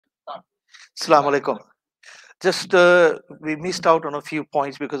Assalamu alaikum. Just we missed out on a few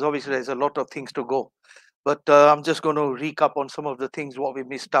points because obviously there's a lot of things to go. But I'm just going to recap on some of the things what we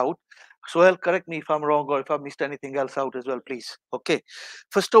missed out. Sohail, correct me if I'm wrong or if I missed anything else out as well, please. Okay.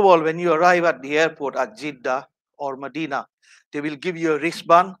 First of all, when you arrive at the airport at Jeddah or Medina, they will give you a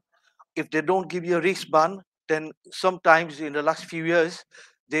wristband. If they don't give you a wristband, then sometimes in the last few years,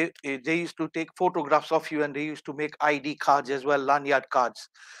 they used to take photographs of you and they used to make ID cards as well, lanyard cards.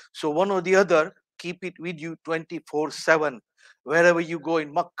 So one or the other, keep it with you 24/7. Wherever you go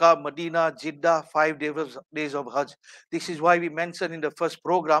in Makkah, Medina, Jeddah, 5 days of Hajj. This is why we mentioned in the first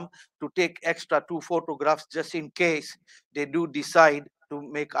program to take extra 2 photographs just in case they do decide to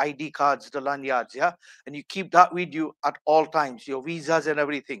make ID cards, the lanyards, yeah, and you keep that with you at all times, your visas and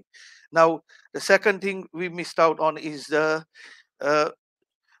everything. Now, the second thing we missed out on is the uh,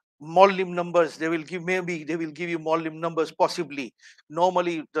 Mollim numbers. They will give you Mollim numbers possibly.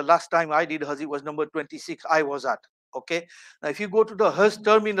 Normally, the last time I did Hajj was number 26. I was at. Okay. Now, if you go to the Hajj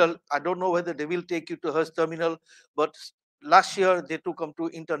terminal, I don't know whether they will take you to Hajj terminal, but last year they took them to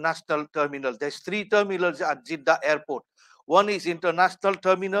international terminal. There's 3 terminals at Jeddah Airport. One is international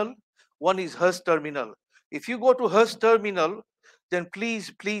terminal. One is Hajj terminal. If you go to Hajj terminal, then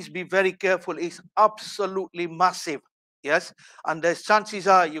please be very careful. It's absolutely massive. Yes, and the chances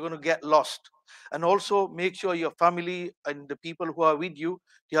are you're going to get lost. And also make sure your family and the people who are with you,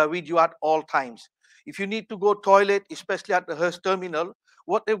 they are with you at all times. If you need to go toilet, especially at the Hearst terminal,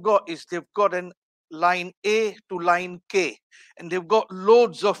 what they've got is they've got an line A to line K, and they've got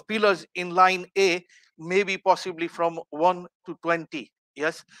loads of pillars in line A, maybe possibly from 1 to 20.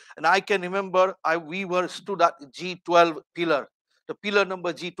 Yes, and I can remember we were stood at G12 pillar, the pillar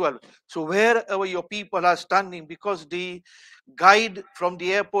number G12. So wherever your people are standing, because the guide from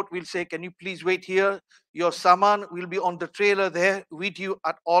the airport will say, can you please wait here? Your saman will be on the trailer there with you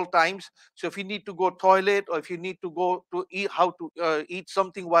at all times. So if you need to go toilet or if you need to go to eat, how to eat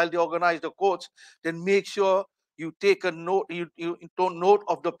something while they organize the coach, then make sure you take a note, you don't note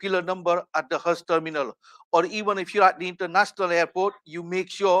of the pillar number at the Hurst terminal. Or even if you're at the international airport, you make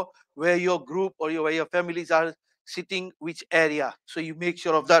sure where your group or where your families are sitting, which area. So you make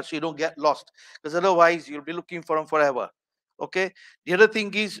sure of that so you don't get lost, because otherwise you'll be looking for them forever. Okay. The other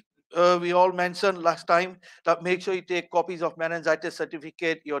thing is, we all mentioned last time that make sure you take copies of meningitis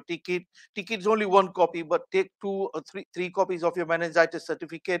certificate, your ticket. Ticket is only 1 copy, but take 2 or 3 copies of your meningitis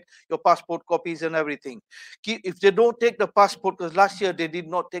certificate, your passport copies, and everything. If they don't take the passport, because last year they did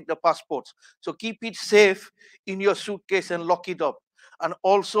not take the passports, so keep it safe in your suitcase and lock it up. And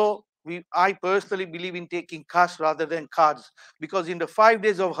also, I personally believe in taking cash rather than cards, because in the 5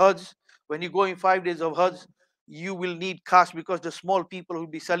 days of Hajj, when you go in 5 days of Hajj, you will need cash, because the small people who will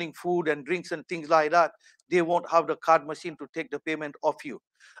be selling food and drinks and things like that, they won't have the card machine to take the payment off you.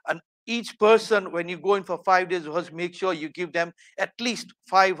 And each person, when you go in for 5 days of Hajj, make sure you give them at least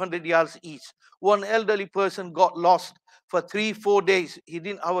 500 yards each. One elderly person got lost for 3-4 days. He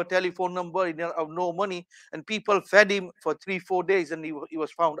didn't have a telephone number, he didn't have no money, and people fed him for 3-4 days, and he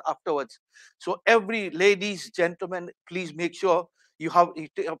was found afterwards. So every ladies, gentlemen, please make sure you have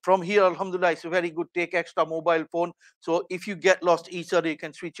from here, alhamdulillah, it's very good, take extra mobile phone, so if you get lost each other, you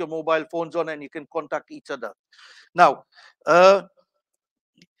can switch your mobile phones on and you can contact each other. Now,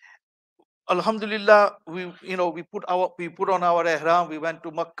 alhamdulillah, we put on our ihram, we went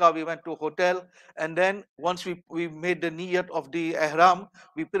to Makkah, we went to hotel, and then once we made the niyat of the ihram,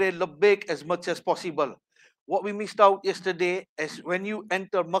 we prayed labbaik as much as possible. What we missed out yesterday is when you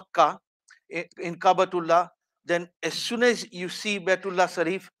enter Makkah in Kabatullah, then as soon as you see Baitullah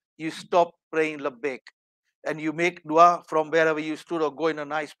Sharif, you stop praying labbaik and you make dua from wherever you stood, or go in a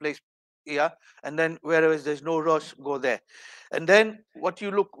nice place, yeah, and then wherever there's no rush, go there. And then what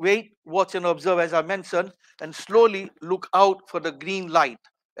you wait, watch and observe, as I mentioned, and slowly look out for the green light,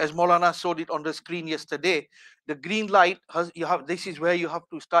 as Mawlana showed it on the screen yesterday. The green light this is where you have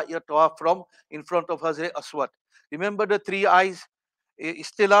to start your tawaf from, in front of Hazrat Aswad. Remember the 3 eyes: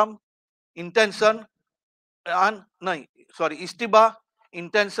 istilam, intention, and no, sorry, istiba,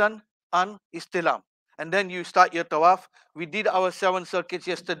 intention, and istilam. And then you start your tawaf. We did our 7 circuits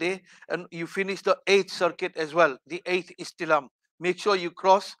yesterday, and you finish the 8th circuit as well, the 8th istilam. Make sure you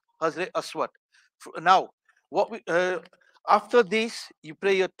cross Hazrat Aswad. Now, after this, you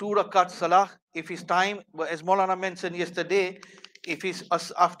pray your 2 rakat salah. If it's time, as Maulana mentioned yesterday, if it's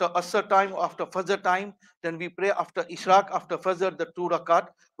after Asr time or after Fajr time, then we pray after Ishraq, after Fajr, the 2 rakat.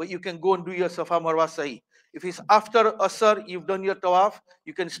 But you can go and do your Safa Marwa Sa'i. If it's after Asr, you've done your tawaf,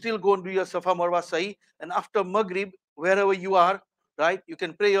 you can still go and do your Safa Marwa Sa'i. And after Maghrib, wherever you are, right, you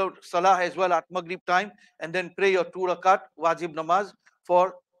can pray your Salah as well at Maghrib time, and then pray your 2 rakat wajib namaz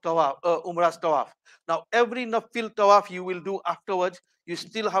for tawaf, Umrah's tawaf. Now, every nafil tawaf you will do afterwards, you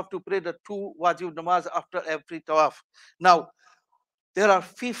still have to pray the 2 wajib namaz after every tawaf. Now, there are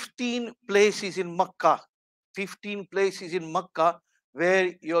 15 places in Makkah, 15 places in Makkah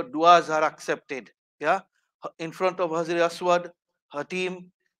where your duas are accepted. Yeah, in front of Hazrat Aswad,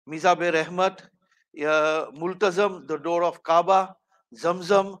 Hatim, Mizabe Rahmat, Multazam, the door of Kaaba,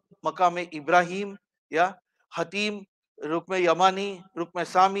 Zamzam, Maqam Ibrahim, yeah, Hatim, Rukme Yamani, Rukme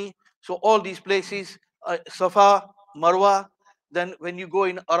Sami. So all these places, Safa, Marwa. Then when you go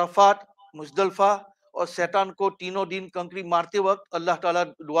in Arafat, Muzdalfa, और शैतान को तीनों दिन कंकरी मारते वक्त अल्लाह ताला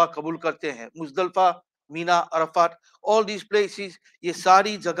दुआ कबूल करते हैं. Muzdalifah, Meena, Arfat, all these places, ये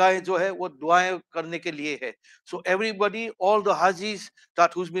सारी जगहें जो है वो दुआएं करने के लिए है. So everybody, all the hajis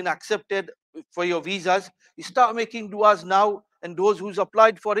that who's been accepted for your visas, you start making duas now, and those who's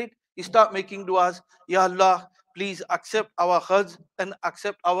applied for it, you start making duas. Ya Allah, please accept our hajj and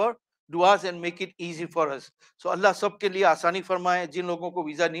accept our duas and make it easy for us. So Allah सबके लिए आसानी फरमाए. जिन लोगों को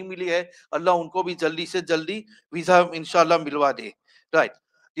visa नहीं मिली है, अल्लाह उनको भी जल्दी से जल्दी वीजा इंशाल्लाह मिलवा दे. Right.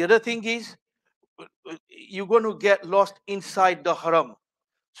 The other thing is, you're going to get lost inside the haram.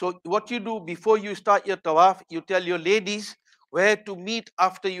 So what you do before you start your tawaf, you tell your ladies where to meet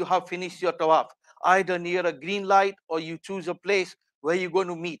after you have finished your tawaf, either near a green light or you choose a place where you're going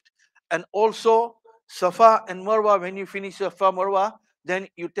to meet. And also Safa and Marwa, when you finish Safa Marwa, then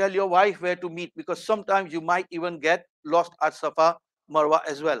you tell your wife where to meet, because sometimes you might even get lost at Safa Marwa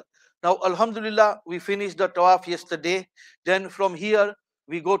as well. Now, Alhamdulillah, we finished the tawaf yesterday. Then from here,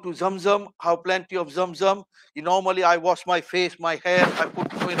 we go to Zamzam, have plenty of Zamzam. Normally, I wash my face, my hair, I put,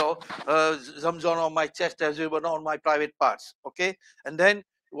 Zamzam on my chest as well, but not on my private parts. Okay. And then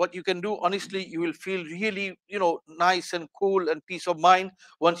what you can do, honestly, you will feel really, nice and cool and peace of mind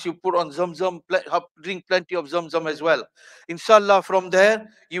once you put on Zamzam, drink plenty of Zamzam as well. Inshallah, from there,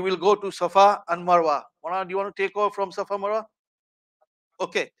 you will go to Safa and Marwa. Mawlana, do you want to take over from Safa Marwa?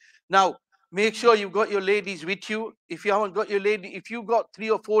 Okay. Now, make sure you've got your ladies with you. If you haven't got your lady, if you got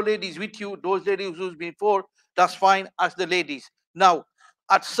 3 or 4 ladies with you, those ladies who's before, that's fine. Ask the ladies. Now,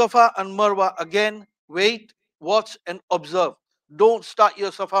 at Safa and Marwa, again, wait, watch, and observe. Don't start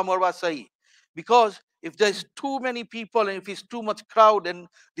your Safa Marwa Sa'i. Because if there's too many people and if it's too much crowd and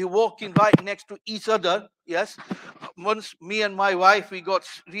they're walking right next to each other, yes, once me and my wife, we got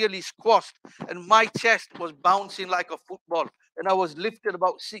really squashed and my chest was bouncing like a football and I was lifted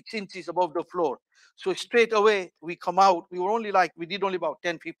about 6 inches above the floor. So straight away we come out. We did only about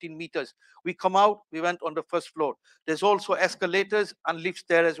 10-15 meters. We come out, we went on the first floor. There's also escalators and lifts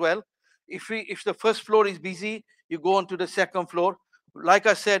there as well. If the first floor is busy, you go on to the second floor. Like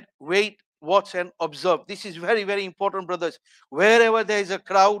I said, wait, watch, and observe. This is very, very important, brothers. Wherever there is a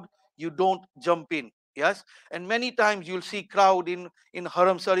crowd, you don't jump in. Yes, and many times you'll see crowd in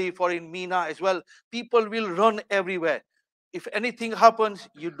Haram Sharif or in Mina as well. People will run everywhere. If anything happens,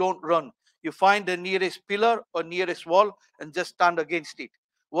 you don't run. You find the nearest pillar or nearest wall and just stand against it.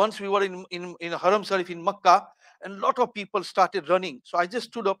 Once we were in Haram Sharif in Makkah, and a lot of people started running. So I just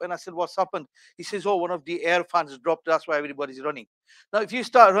stood up and I said, "What's happened?" He says, "Oh, one of the air fans dropped. That's why everybody's running." Now, if you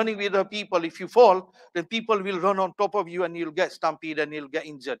start running with the people, if you fall, then people will run on top of you and you'll get stampeded and you'll get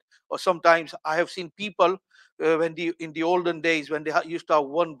injured. Or sometimes I have seen people in the olden days when they used to have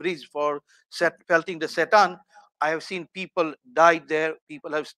one bridge for pelting the Satan. I have seen people died there.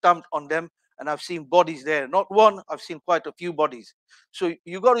 People have stumped on them, and I've seen bodies there. Not one, I've seen quite a few bodies. So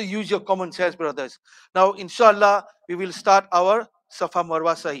you got to use your common sense, brothers. Now, inshallah, we will start our Safa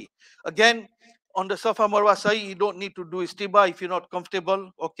Marwa Sa'i. Again, on the Safa Marwa Sa'i, you don't need to do istiba if you're not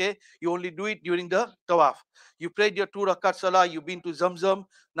comfortable. Okay, you only do it during the tawaf. You prayed your 2 rakat salah, you've been to Zamzam.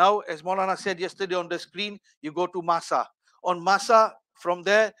 Now, as Mawlana said yesterday on the screen, you go to Masa. On Masa, from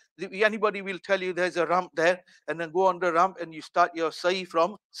there, anybody will tell you there's a ramp there, and then go on the ramp and you start your Sa'i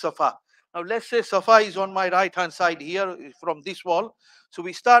from Safa. Now, let's say Safa is on my right hand side here from this wall. So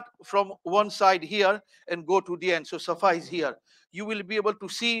we start from one side here and go to the end. So Safa is here. You will be able to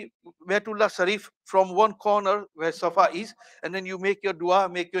see Baitullah Sharif from one corner where Safa is, and then you make your dua,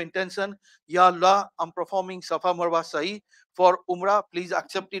 make your intention. Ya Allah, I'm performing Safa Marwa Sa'i for Umrah. Please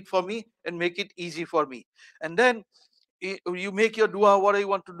accept it for me and make it easy for me. And then you make your dua, what you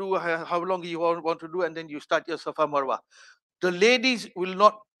want to do, how long you want to do, and then you start your Safa Marwa. The ladies will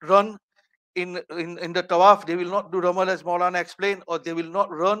not run in the tawaf. They will not do Ramal as Maulana explained, or they will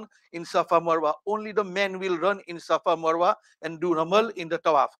not run in Safa Marwa. Only the men will run in Safa Marwa and do Ramal in the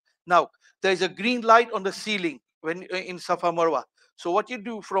tawaf. Now, there is a green light on the ceiling when in Safa Marwa. So what you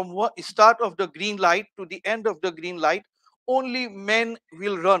do from start of the green light to the end of the green light, only men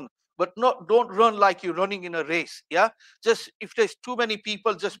will run. but don't run like you're running in a race. Yeah, just if there's too many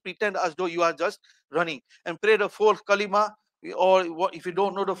people, just pretend as though you are just running and pray the fourth kalima. Or if you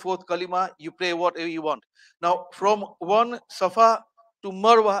don't know the fourth kalima, you pray whatever you want. Now, from one Safa to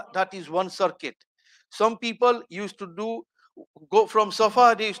Marwa, that is one circuit. Some people used to go from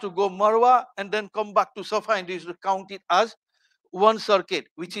Safa, they used to go Marwa and then come back to Safa, and they used to count it as one circuit,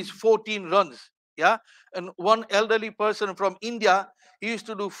 which is 14 runs. Yeah. And one elderly person from India, he used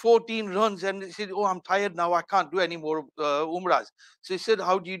to do 14 runs, and he said, oh, I'm tired now, I can't do any more umrahs. So he said,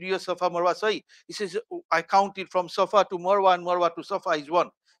 how do you do your Safa Marwa Sahi? He says, I count it from Safa to Marwa, and Marwa to Safa is one.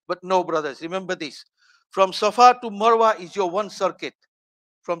 But no, brothers, remember this. From Safa to Marwa is your one circuit.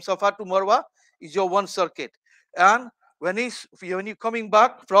 From Safa to Marwa is your one circuit. And when you're coming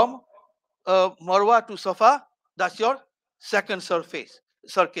back from Marwa to Safa, that's your second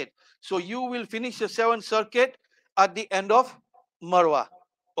circuit. So you will finish the seventh circuit at the end of Marwa.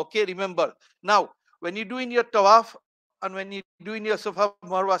 Okay, remember. Now, when you do in your tawaf and when you do in your Safa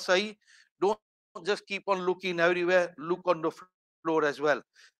Marwa Sahi, don't just keep on looking everywhere, look on the floor as well.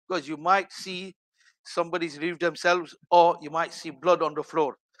 Because you might see somebody's relieved themselves, or you might see blood on the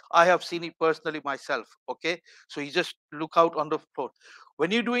floor. I have seen it personally myself. Okay, so you just look out on the floor.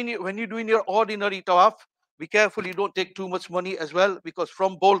 When you're doing your ordinary tawaf, be careful you don't take too much money as well, because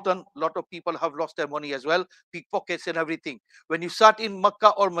from Bolton, a lot of people have lost their money as well, pickpockets and everything. When you sat in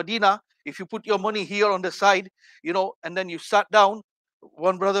Makkah or Medina, if you put your money here on the side, and then you sat down,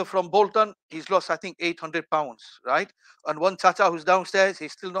 one brother from Bolton, he's lost, I think, 800 pounds, right? And one chacha who's downstairs,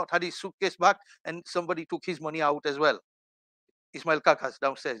 he's still not had his suitcase back, and somebody took his money out as well. Ismail Kakas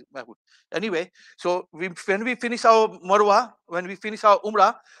downstairs, Mahmoud. Anyway, so when we finish our Marwa, when we finish our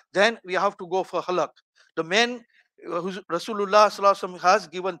Umrah, then we have to go for Halak. The men who Rasulullah Sallallahu Alaihi Wasallam has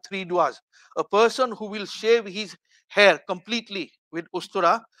given 3 du'as. A person who will shave his hair completely with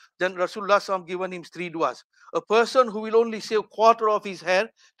ustura, then Rasulullah Sallallahu Alaihi Wasallam given him 3 du'as. A person who will only shave quarter of his hair,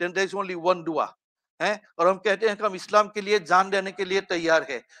 then there is only 1 dua. और हम कहते हैं कि हम इस्लाम के लिए जान देने के लिए तैयार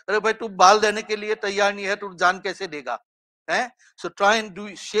है. अरे भाई तू बाल देने के लिए तैयार नहीं है, तू जान कैसे देगा? So try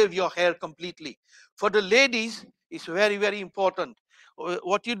and shave your hair completely. For the ladies, it's very, very important.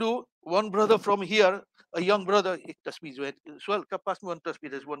 What you do, one brother from here, a young brother,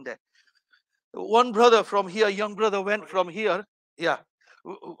 there's one there. One brother from here, young brother went from here. Yeah.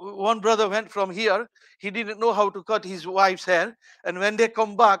 One brother went from here. He didn't know how to cut his wife's hair. And when they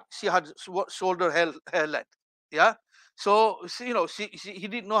come back, she had shoulder hair length. Yeah. So, he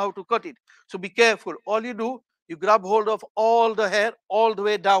didn't know how to cut it. So be careful. All you do, you grab hold of all the hair all the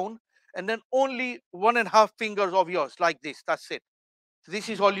way down, and then only 1.5 fingers of yours like this. That's it. This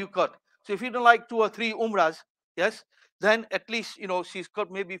is all you cut. So if you don't like 2 or 3 umrahs, yes, then at least, she's cut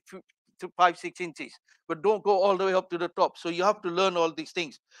maybe 5-6 inches, but don't go all the way up to the top. So you have to learn all these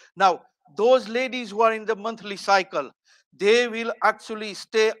things. Now, those ladies who are in the monthly cycle, they will actually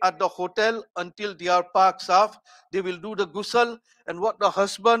stay at the hotel until they are parked off. They will do the ghusl, and what the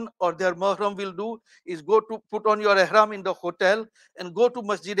husband or their mahram will do is go to put on your ihram in the hotel and go to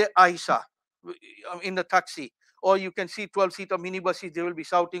Masjid Aisha in the taxi. Or you can see 12-seater minibuses, they will be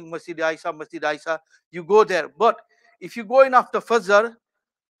shouting Masjid Aisha, Masjid Aisha. You go there. But if you go in after Fajr,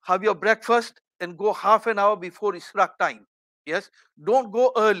 have your breakfast and go half an hour before Ishraq time. Yes, don't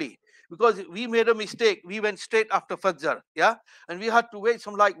go early, because we made a mistake. We went straight after Fajr, yeah, and we had to wait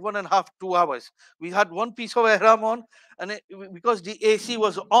some like 1.5, 2 hours. We had one piece of ihram on, and because the AC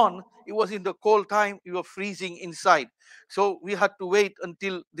was on, it was in the cold time, we were freezing inside. So we had to wait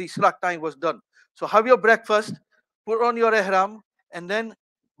until the Ishraq time was done. So have your breakfast, put on your ihram, and then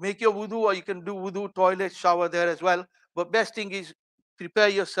make your wudu, or you can do wudu, toilet, shower there as well. But best thing is prepare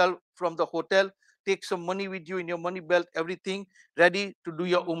yourself from the hotel, take some money with you in your money belt, everything ready to do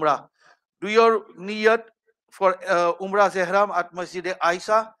your umrah. Do your niyat for umrah's ihram at Masjid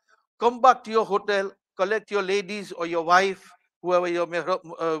Aisha. Come back to your hotel, collect your ladies or your wife, whoever your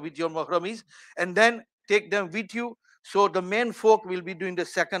with your mahram is, and then take them with you. So the men folk will be doing the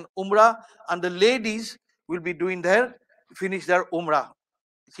second umrah, and the ladies will be doing finish their umrah.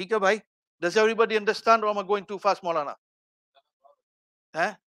 Okay, bhai? Does everybody understand, or am I going too fast, Mawlana?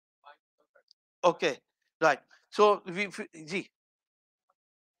 Okay, right. So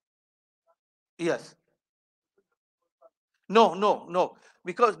yes. No,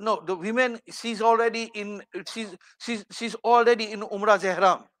 because no, the women, she's already already in Umrah's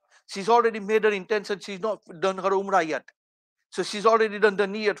ihram. She's already made her intention. She's not done her Umrah yet. So she's already done the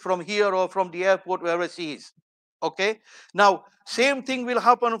niyat from here or from the airport, wherever she is. Okay. Now, same thing will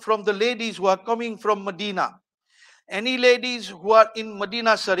happen from the ladies who are coming from Medina. Any ladies who are in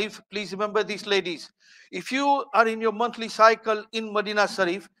Medina Sharif, please remember these ladies. If you are in your monthly cycle in Medina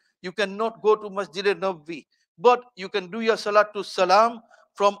Sharif, You cannot go to Masjid Nabawi, but you can do your Salatul Salam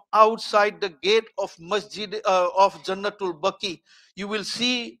from outside the gate of Masjid of Jannatul Baqi. You will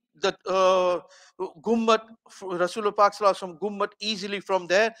see the Gummat, Rasulullah Pak Sallallahu Gummat easily from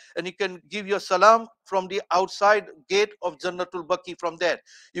there, and you can give your salam from the outside gate of Jannatul Baqi from there.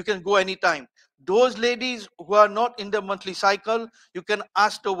 You can go anytime. Those ladies who are not in the monthly cycle, you can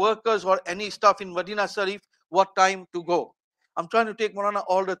ask the workers or any staff in Medina Sharif what time to go. I'm trying to take Mawlana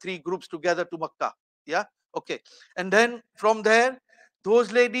all the three groups together to Makkah. Yeah, okay. And then from there,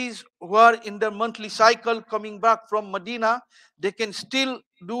 those ladies who are in the monthly cycle coming back from Medina, they can still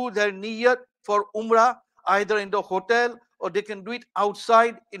do their niyyat for Umrah either in the hotel or they can do it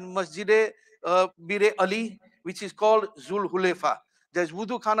outside in Masjid Bir Ali, which is called Zul Hulefa. There's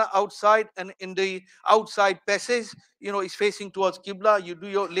wudu khana outside, and in the outside passage, it's facing towards Qibla.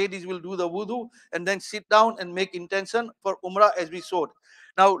 Your ladies will do the wudu and then sit down and make intention for Umrah as we saw.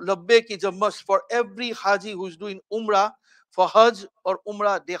 Now, Labbaik is a must for every Haji who's doing Umrah. For Hajj or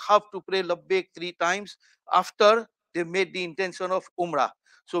Umrah, they have to pray Labbaik 3 times after they made the intention of Umrah.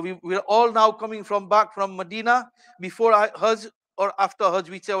 So we're all now coming back from Medina before Hajj or after Hajj,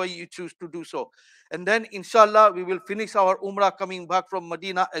 whichever you choose to do so. And then, inshallah, we will finish our Umrah coming back from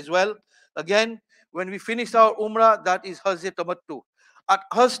Medina as well. Again, when we finish our Umrah, that is Hajj Tamattu. At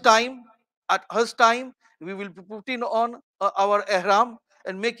Hajj time, we will be putting on our Ihram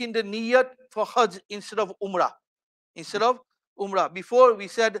and making the niyyat for Hajj instead of Umrah. Before we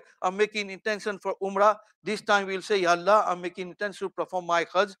said, I'm making intention for Umrah. This time we'll say, Ya Allah, I'm making intention to perform my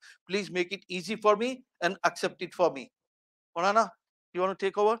Hajj. Please make it easy for me and accept it for me. Mawlana, you want to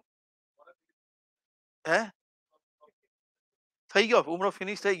take over? થઈ ગયો ઉમરો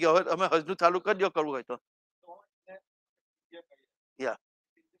finish થઈ ગયો હવે અમે હજનું ચાલુ કરી દો કરવું હોય તો yeah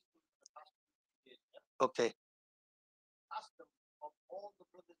okay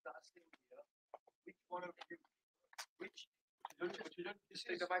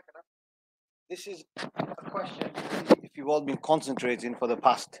This is a question if you've all been concentrating for the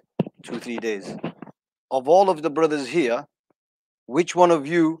past 2-3 days. Of all of the brothers here, which one of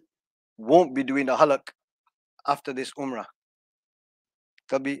you won't be doing a halak after this Umrah?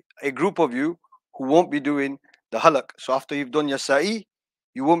 There'll be a group of you who won't be doing the halak. So after you've done your sa'i,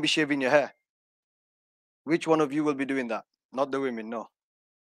 you won't be shaving your hair. Which one of you will be doing that? Not the women, no.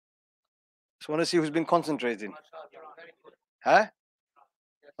 Just want to see who's been concentrating. Huh?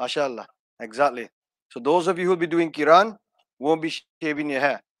 MashaAllah. Exactly. So those of you who will be doing Kiran won't be shaving your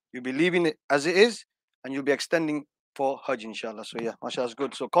hair. You'll be leaving it as it is and you'll be extending for Hajj, inshallah. So yeah, mashallah is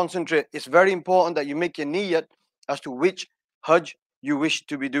good. So concentrate. It's very important that you make your niyyat as to which Hajj you wish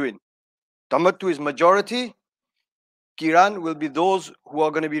to be doing. Tamattu is majority. Kiran will be those who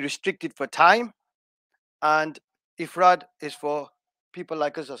are going to be restricted for time. And Ifrad is for people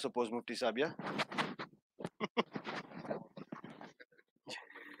like us, I suppose, Mufti Saab, yeah?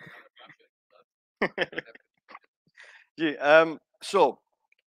 So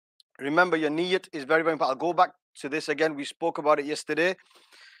remember, your niyyat is very, very important. I'll go back to this again. We spoke about it yesterday.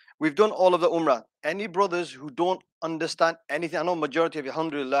 We've done all of the Umrah. Any brothers who don't understand anything, I know majority of you,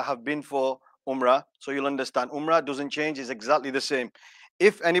 alhamdulillah, have been for Umrah, so you'll understand. Umrah doesn't change, it's exactly the same.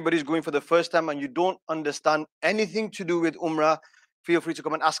 If anybody's going for the first time and you don't understand anything to do with Umrah, feel free to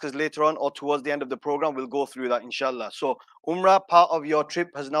come and ask us later on or towards the end of the program. We'll go through that, inshallah. So Umrah, part of your trip,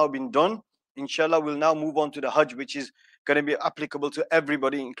 has now been done. Inshallah, we'll now move on to the Hajj, which is going to be applicable to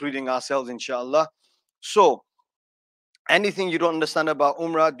everybody, including ourselves, inshallah. So anything you don't understand about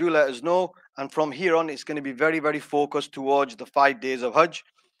Umrah, do let us know. And from here on, it's going to be very, very focused towards the 5 days of Hajj.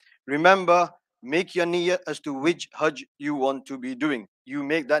 Remember, make your niyyat as to which Hajj you want to be doing. You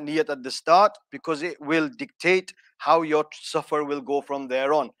make that niyyat at the start because it will dictate how your safar will go from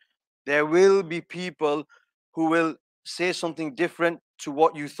there on. There will be people who will say something different to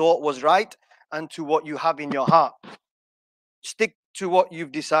what you thought was right and to what you have in your heart. Stick to what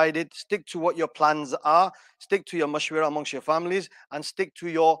you've decided, stick to what your plans are, stick to your mashwara amongst your families, and stick to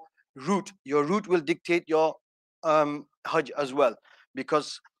your route. Your route will dictate your Hajj as well,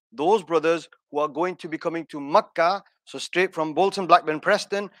 because those brothers who are going to be coming to Makkah, so straight from Bolton, Blackburn,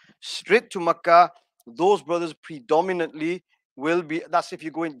 Preston, straight to Makkah, those brothers predominantly will be, that's if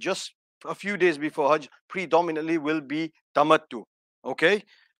you're going just a few days before Hajj, predominantly will be Tamattu. Okay?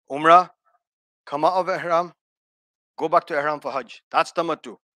 Umrah, come out of Ihram, go back to Ihram for Hajj. That's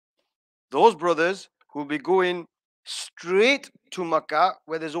Tamattu. Those brothers who will be going straight to Makkah,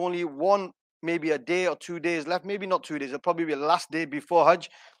 where there's only one, maybe a day or 2 days left, maybe not 2 days, it'll probably be the last day before Hajj.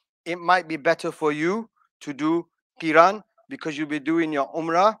 It might be better for you to do Qiran because you'll be doing your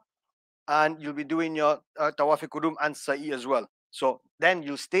Umrah and you'll be doing your Tawaf Qudum and Sa'i as well. So then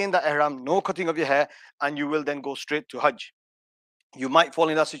you'll stay in the ihram, no cutting of your hair, and you will then go straight to Hajj. You might fall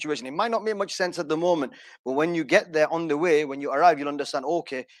in that situation. It might not make much sense at the moment, but when you get there on the way, when you arrive, you'll understand,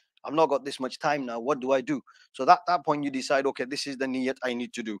 okay, I've not got this much time now. What do I do? So that point you decide, okay, this is the niyat I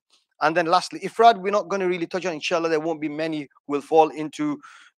need to do. And then lastly, ifrad, we're not going to really touch on. Inshallah, there won't be many who will fall into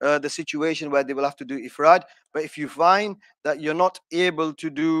the situation where they will have to do ifrad. But if you find that you're not able to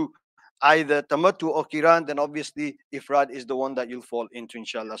do either tamattu or kiran, then obviously ifrad is the one that you'll fall into,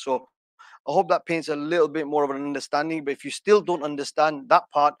 inshallah. So I hope that paints a little bit more of an understanding. But if you still don't understand that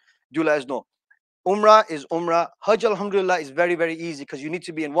part, do let us know. Umrah is Umrah. Hajj, alhamdulillah, is very, very easy because you need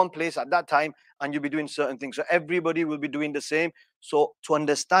to be in one place at that time and you'll be doing certain things. So everybody will be doing the same. So to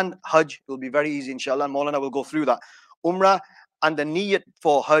understand Hajj will be very easy, inshallah. And Mawlana will go through that. Umrah and the niyyat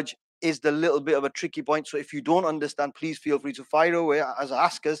for Hajj is the little bit of a tricky point. So if you don't understand, please feel free to fire away as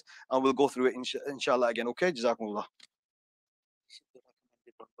askers and we'll go through it, inshallah, again. Okay? Jazakumullah.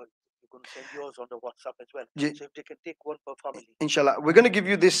 You're going to send yours on the WhatsApp as well. Ye- So if they can take one per family. Inshallah, we're going to give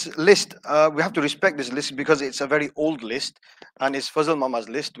you this list. We have to respect this list because it's a very old list and it's Fazal Mama's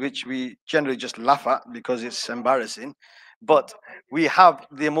list, which we generally just laugh at because it's embarrassing. But we have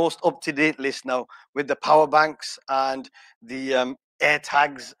the most up-to-date list now with the power banks and the air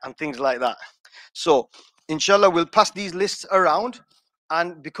tags and things like that. So, inshallah, we'll pass these lists around.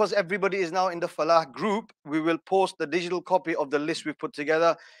 And because everybody is now in the Falah group, we will post the digital copy of the list we've put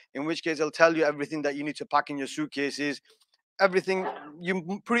together, in which case it'll tell you everything that you need to pack in your suitcases, everything.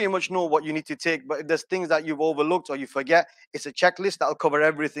 You pretty much know what you need to take, but if there's things that you've overlooked or you forget, it's a checklist that'll cover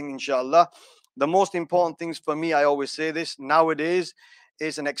everything, inshallah. The most important things for me, I always say this nowadays,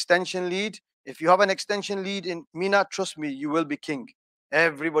 is an extension lead. If you have an extension lead in Mina, trust me, you will be king.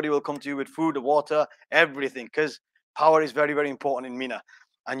 Everybody will come to you with food, water, everything, because power is very, very important in Mina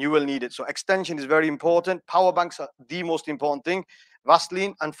and you will need it. So extension is very important. Power banks are the most important thing.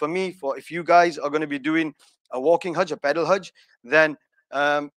 Vaseline, and for me, for if you guys are going to be doing a walking Hajj, a pedal Hajj, then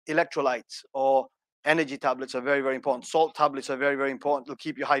electrolytes or energy tablets are very, very important. Salt tablets are very, very important. They'll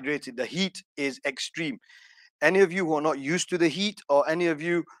keep you hydrated. The heat is extreme. Any of you who are not used to the heat, or any of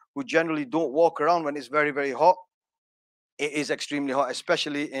you who generally don't walk around when it's very, very hot, it is extremely hot,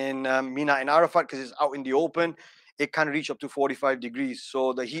 especially in Mina and Arafat, because it's out in the open. It can reach up to 45 degrees,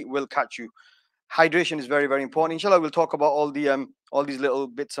 so the heat will catch you. Hydration is very, very important. Inshallah, we'll talk about all these little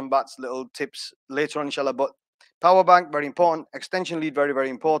bits and bats, little tips later on, inshallah. But power bank, very important. Extension lead, very, very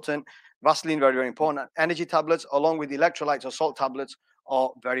important. Vaseline, very, very important. Energy tablets, along with electrolytes or salt tablets, are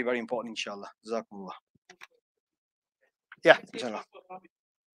very, very important, inshallah. Jazakumullah. Yeah, inshallah.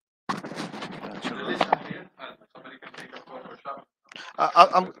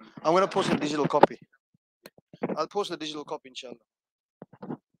 I'm going to post a digital copy. I'll post a digital copy, inshallah.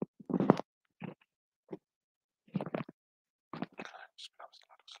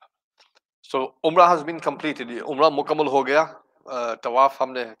 So Umrah has been completed. Umrah मुकम्मल हो गया. तवाफ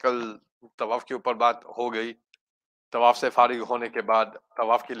हमने कल तवाफ के ऊपर बात हो गई. तवाफ से फारिग होने के बाद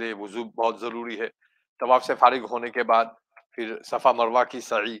तवाफ के लिए वुजू बहुत ज़रूरी है. तवाफ से फारिग होने के बाद फिर सफ़ा मरवा की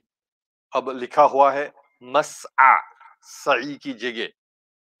सई. अब लिखा हुआ है मसआ, सई की जगह.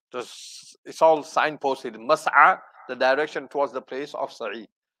 तो it's all signposted. मसआ, the direction towards the place of सई.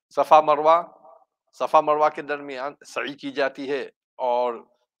 सफ़ा मरवा के दरमियान सई की जाती है. और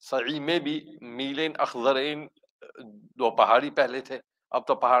सई में भी मीलेन अखज़रैन, दो पहाड़ी पहले थे, अब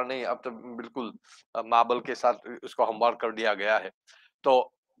तो पहाड़ नहीं, अब तो बिल्कुल मार्बल के साथ उसको हमवार कर दिया गया है.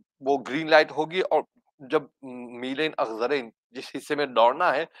 तो वो ग्रीन लाइट होगी और जब मीलेन अखज़रैन जिस हिस्से में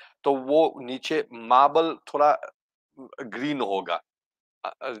दौड़ना है तो वो नीचे मार्बल थोड़ा ग्रीन होगा.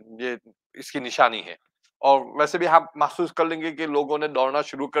 ये इसकी निशानी है. और वैसे भी आप महसूस कर लेंगे कि लोगों ने दौड़ना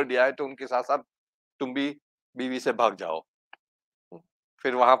शुरू कर दिया है, तो उनके साथ साथ तुम भी बीवी से भाग जाओ.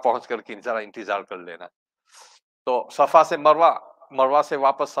 फिर वहां पहुंच कर जरा इंतजार कर लेना. तो सफा से मरवा, मरवा से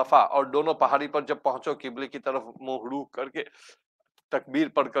वापस सफा, और दोनों पहाड़ी पर जब पहुंचो किबले की तरफ मुंह रू करके तकबीर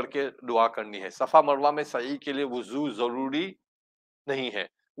पढ़ करके दुआ करनी है. सफा मरवा में सही के लिए वुजू जरूरी नहीं है.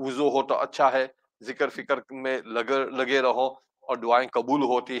 वुजू हो तो अच्छा है, जिक्र फिक्र में लगे रहो और दुआएं कबूल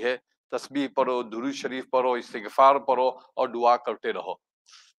होती है. तस्बीह पढ़ो, दुरूद शरीफ पढ़ो, इस्तिगफार पढ़ो और दुआ करते रहो.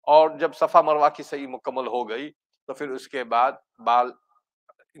 और जब सफा मरवा की सही मुकम्मल हो गई तो फिर उसके बाद बाल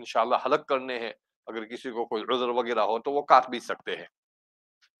इंशाल्लाह हलक करने हैं. अगर किसी को कोई उज़्र वगैरह हो तो वो काट भी सकते हैं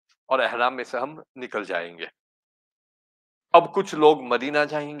और एहराम में से हम निकल जाएंगे. अब कुछ लोग मदीना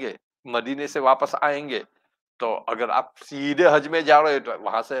जाएंगे, मदीने से वापस आएंगे. तो अगर आप सीधे हज में जा रहे हो तो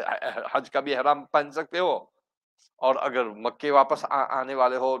वहां से हज का भी एहराम पहन सकते हो. और अगर मक्के वापस आने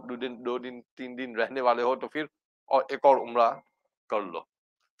वाले हो, 2 दिन 3 दिन रहने वाले हो, तो फिर और एक और उम्रा कर लो.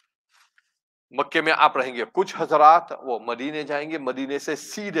 मक्के में आप रहेंगे। कुछ हजरात वो मदीने जाएंगे, मदीने से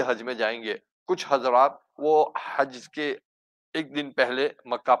सीधे हज में जाएंगे। कुछ हजरात वो हज के एक दिन पहले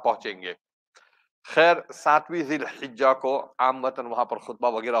मक्का पहुंचेंगे। खैर 7वीं ज़िल हिज्जा को आमतन वहां पर खुतबा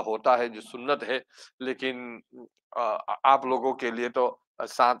वगैरह होता है जो सुन्नत है, लेकिन आप लोगों के लिए तो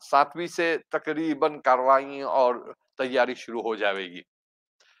 7वीं से तकरीबन कार्रवाई और तैयारी शुरू हो जाएगी।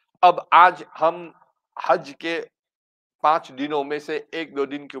 अब आज हम हज के 5 दिनों में से 1-2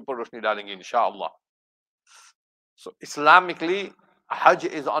 दिन के ऊपर रोशनी डालेंगे इंशाअल्लाह। So Islamically, Hajj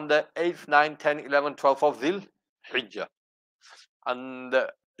is on the 8th, 9th, 10th, 11th, 12th of Dhil Hijjah. And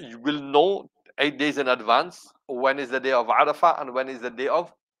you will know 8 days in advance when is the day of Arafah and when is the day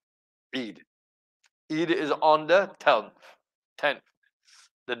of Eid. Eid is on the 10th.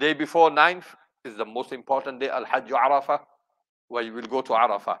 The day before 9th is the most important day, Al-Hajj Arafah, where you will go to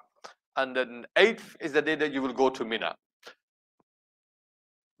Arafah. And then 8th is the day that you will go to Mina.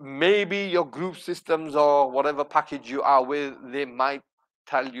 Maybe your group systems or whatever package you are with, they might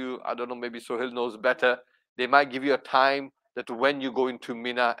tell you, I don't know, maybe Sohail knows better, they might give you a time that when you go into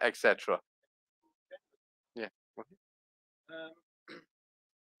Mina, etc. Yeah.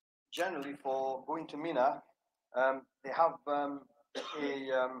 Generally, for going to Mina, they have a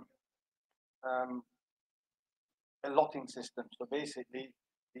lotting system. So basically,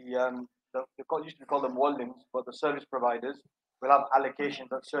 used to call them wallings, but the service providers will have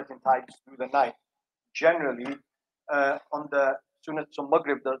allocations at certain times through the night. Generally, on the Sunnat so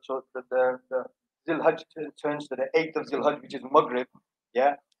Maghrib, so the Zil Hajj turns to the 8th of Zil Hajj, which is Maghrib,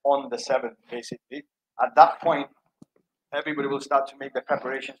 yeah, on the 7th, basically. At that point, everybody will start to make the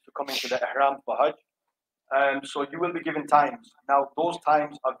preparations to come into the Ihram for Hajj. So you will be given times. Now, those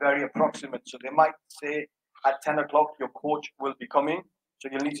times are very approximate. So they might say at 10 o'clock, your coach will be coming. So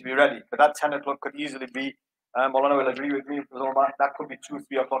you'll need to be ready. But that 10 o'clock could easily be, Mawlana will agree with me, that could be 2,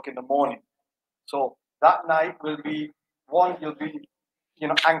 3 o'clock in the morning. So that night will be, one, you'll be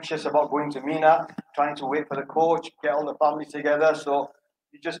anxious about going to Mina, trying to wait for the coach, get all the family together. So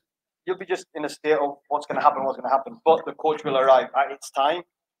you'll be just in a state of what's going to happen. But the coach will arrive at its time.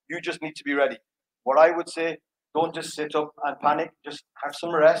 You just need to be ready. What I would say, don't just sit up and panic. Just have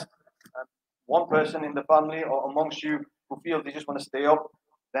some rest. One person in the family or amongst you who feels they just want to stay up,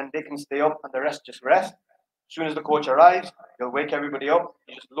 then they can stay up and the rest just rest. As soon as the coach arrives, he'll wake everybody up.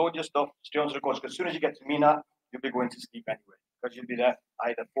 You just load your stuff, stay onto the coach. Because as soon as you get to Mina, you'll be going to sleep anyway. Because you'll be there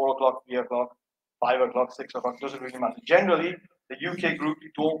either 4 o'clock, 3 o'clock, 5 o'clock, 6 o'clock. Doesn't really matter. Generally, the UK group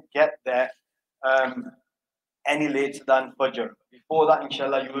don't get there any later than Fajr. Before that,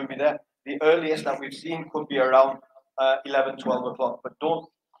 inshallah, you will be there. The earliest that we've seen could be around 11, 12 o'clock. But don't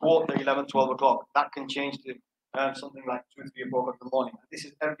quote the 11, 12 o'clock. That can change to something like 2, 3, 4 o'clock in the morning. This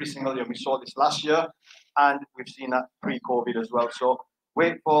is every single year. We saw this last year, and we've seen that pre-COVID as well. So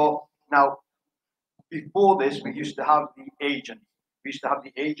wait for now. Before this, we used to have the agents. We used to have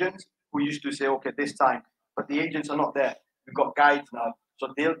the agents who used to say, okay, this time. But the agents are not there. We've got guides now. So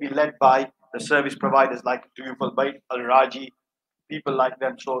they'll be led by the service providers like Duyuf al-Bayt, Al-Raji, people like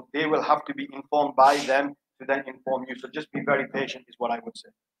them. So they will have to be informed by them to then inform you. So just be very patient is what I would say.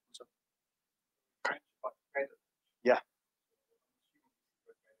 So, yeah.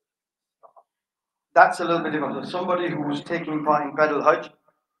 That's a little bit different. So somebody who's taking part in Pedal Hajj,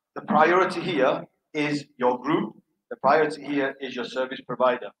 the priority here is your group. The priority here is your service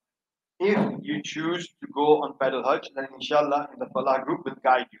provider. If you choose to go on Pedal Hajj, then inshallah, the Falah group will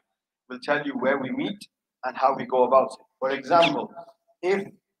guide you. Will tell you where we meet and how we go about it. For example, if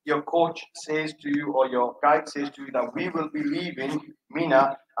your coach says to you or your guide says to you that we will be leaving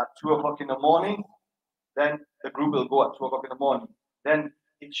Mina at 2 o'clock in the morning, then the group will go at 2 o'clock in the morning. Then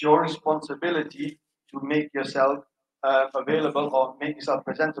it's your responsibility to make yourself available or make yourself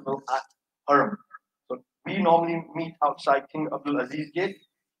presentable at Haram. So we normally meet outside King Abdul Aziz Gate,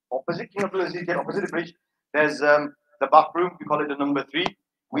 opposite King Abdul Aziz Gate, opposite the bridge. There's the bathroom, we call it the number 3.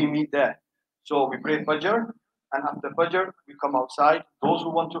 We meet there. So we pray Fajr, and after Fajr, we come outside. Those who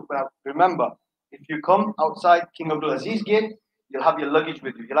want to, remember, if you come outside King Abdul Aziz Gate, you'll have your luggage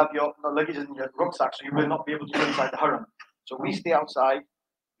with you. You'll have your luggage in your rucksack, so you will not be able to go inside the Haram. So we stay outside,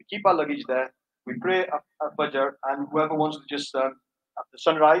 we keep our luggage there, we pray at Fajr, and whoever wants to just, after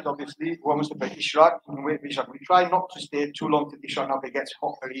sunrise, obviously, whoever wants to pray Ishraq, we can wait for Ishraq. We try not to stay too long till Ishraq, now it gets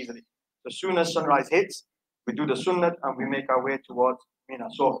hot very easily. So as soon as sunrise hits, we do the Sunnat and we make our way towards Mina.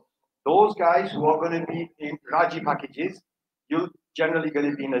 So those guys who are going to be in Raji packages, you're generally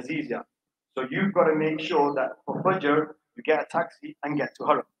going to be in Azizia. So you've got to make sure that for Fajr, you get a taxi and get to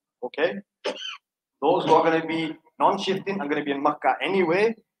Haram. Okay? Those who are going to be non-shifting are going to be in Makkah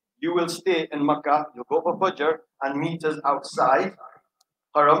anyway. You will stay in Makkah, you'll go for Fajr and meet us outside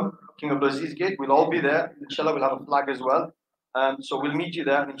Haram, King Abdulaziz Gate. We'll all be there. Inshallah, we'll have a flag as well. So we'll meet you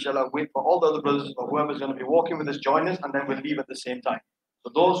there, and inshallah, wait for all the other brothers or whoever's going to be walking with us, join us, and then we'll leave at the same time.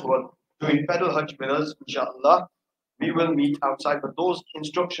 So those who are doing pedal Hajj with us, inshallah, we will meet outside. But those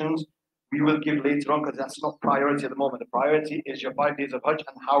instructions we will give later on because that's not priority at the moment. The priority is your 5 days of Hajj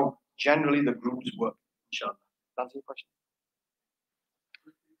and how generally the groups work, inshallah. That's your question.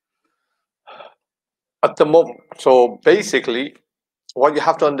 At the moment, so basically, what you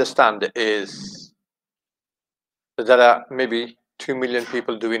have to understand is that there are maybe 2 million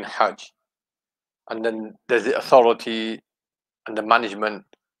people doing Hajj, and then there's the authority and the management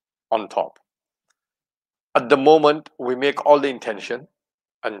on top. At the moment, we make all the intention,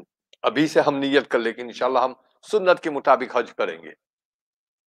 and अभी से हम नियत कर लेकिन इंशाल्लाह हम सुन्नत के मुताबिक हज करेंगे.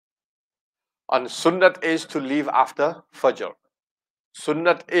 And sunnat is to leave after Fajr.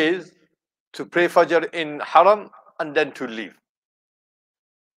 Sunnat is to pray Fajr in Haram and then to leave.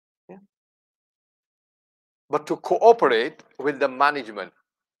 Yeah. But to cooperate with the management,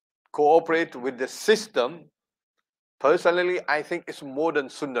 cooperate with the system, personally, I think it's more than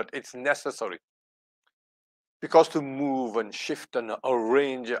Sunnat, it's necessary. Because to move and shift and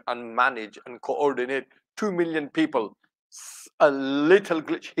arrange and manage and coordinate 2 million people, a little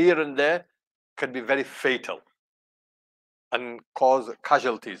glitch here and there can be very fatal and cause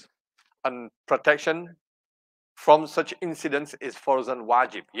casualties. And protection from such incidents is farz and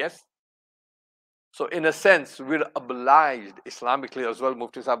wajib, yes? So in a sense, we're obliged Islamically as well.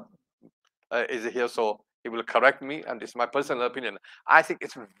 Mufti Saab is here, so he will correct me, and it's my personal opinion. I think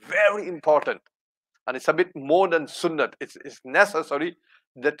it's very important, and it's a bit more than sunnat. It's necessary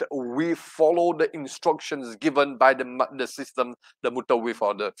that we follow the instructions given by the system, the mutawif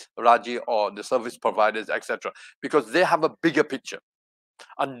or the raji or the service providers, etc., because they have a bigger picture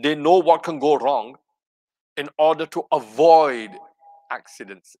and they know what can go wrong in order to avoid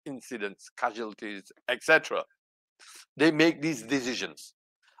accidents, incidents, casualties, etc. They make these decisions,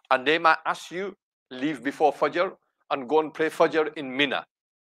 and they might ask you leave before Fajr and go and pray Fajr in Mina.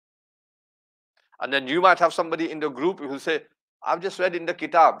 And then you might have somebody in the group who say, I've just read in the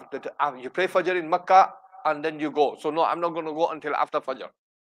kitab that you pray Fajr in Makkah and then you go. So no, I'm not going to go until after Fajr.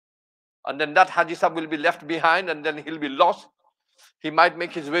 And then that HAJJ Sahab will be left behind, and then he'll be lost. He might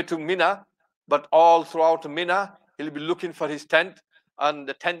make his way to Mina, but all throughout Mina, he'll be looking for his tent. And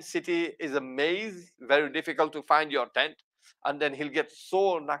the tent city is a maze, very difficult to find your tent. And then he'll get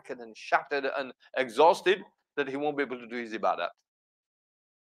so knackered and shattered and exhausted that he won't be able to do his ibadat.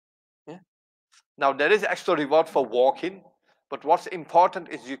 Yeah? Now, there is extra reward for walking, but what's important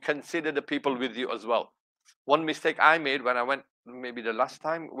is you consider the people with you as well. One mistake I made when I went maybe the last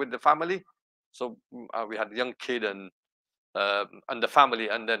time with the family, so we had a young kid and the family,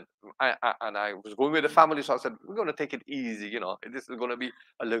 and then I was going with the family, so I said, we're going to take it easy, you know, this is going to be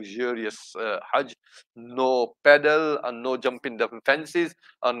a luxurious Hajj, no pedal and no jumping the fences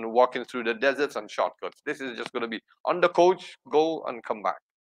and walking through the deserts and shortcuts. This is just going to be on the coach, go and come back.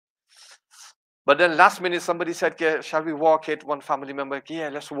 But then last minute somebody said, okay, shall we walk it? One family member, yeah,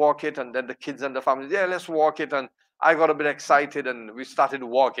 let's walk it. And then the kids and the family, yeah, let's walk it. And I got a bit excited and we started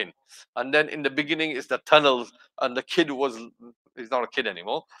walking. And then in the beginning is the tunnels, and the kid was, he's not a kid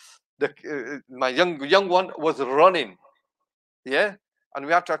anymore. My young one was running. Yeah. And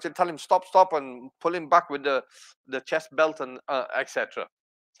we had to actually tell him, stop, and pull him back with the chest belt and etc.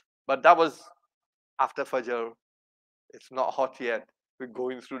 But that was after Fajr. It's not hot yet. We're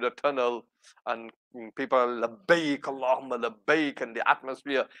going through the tunnel and people are labbaik, Allahumma labbaik, and the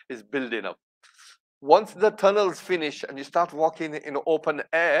atmosphere is building up. Once the tunnels finish and you start walking in open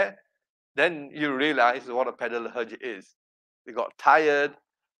air, then you realize what a pedal Hajj is. We got tired,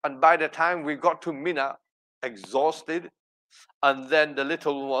 and by the time we got to Mina, exhausted, and then the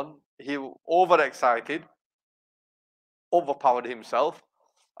little one, he overexcited, overpowered himself,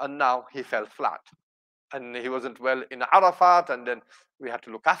 and now he fell flat. And he wasn't well in Arafat, and then we had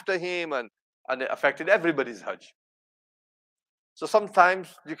to look after him, and it affected everybody's Hajj. So sometimes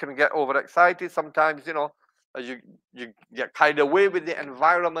you can get overexcited, sometimes, you know, you get carried away with the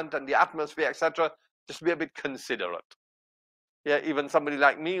environment and the atmosphere, etc. Just be a bit considerate. Yeah, even somebody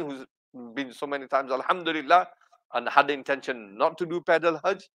like me who's been so many times, alhamdulillah, and had the intention not to do pedal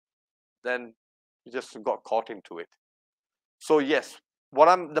Hajj, then you just got caught into it. So yes,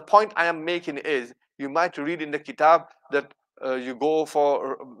 the point I am making is, you might read in the kitab that you go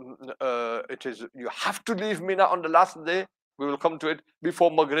for you have to leave Mina on the last day. We will come to it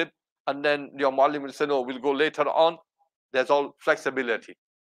before Maghrib, and then your Muallim will say, no, we'll go later on. There's all flexibility.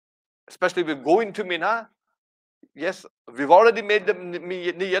 Especially if we go into Mina, yes, we've already made the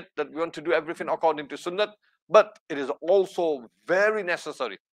niyat that we want to do everything according to Sunnat, But it is also very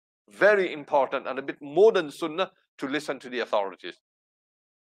necessary, very important, and a bit more than sunnah to listen to the authorities.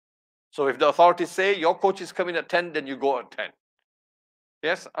 So if the authorities say your coach is coming at 10, then you go at 10.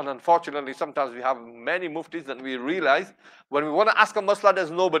 Yes, and unfortunately, sometimes we have many muftis and we realize when we want to ask a masla,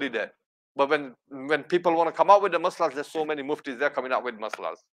 there's nobody there. But when people want to come out with the maslas, there's so many muftis there coming out with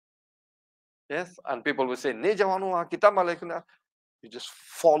maslas. Yes, and people will say, "Ne jawanu kita malaikuna." You just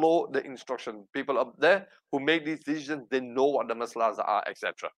follow the instruction. People up there who make these decisions, they know what the maslas are,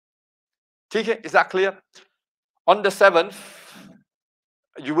 etc. Okay, is that clear? On the 7th,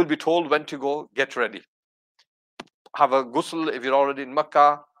 you will be told when to go. Get ready. Have a ghusl if you're already in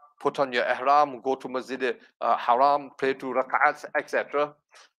Makkah. Put on your ihram, go to Masjid Haram, pray 2 rak'ats, etc.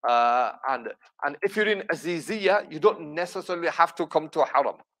 And if you're in Aziziyah, you don't necessarily have to come to a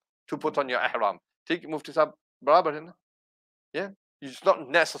haram to put on your ihram. Take Mufti Saab barabar hai na? Yeah, it's not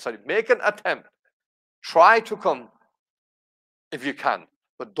necessary. Make an attempt. Try to come if you can.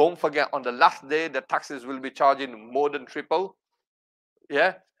 But don't forget, on the last day, the taxis will be charging more than triple.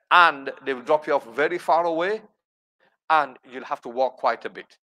 Yeah, and they will drop you off very far away, and you'll have to walk quite a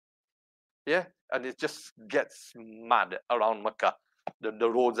bit. Yeah, and it just gets mad around Makkah. The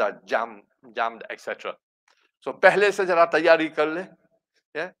roads are jammed, etc. So pehle se jara tayari kar le.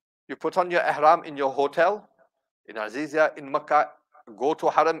 Yeah, you put on your ihram in your hotel in Azizia in Makkah. Go to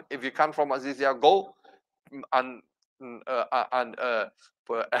Haram if you can from Azizia. Go and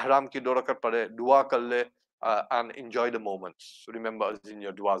ihram ki 2 rakat pade, dua kar le, and enjoy the moments. Remember us in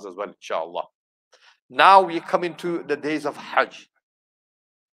your duas as well, inshallah. Now we come into the days of Hajj.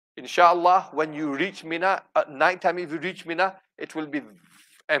 Inshallah, when you reach Mina, at night time, if you reach Mina, it will be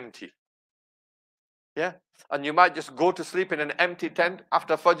empty. Yeah, and you might just go to sleep in an empty tent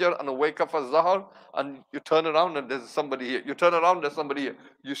after Fajr and wake up for Zahar, and you turn around and there's somebody here. You turn around, there's somebody here.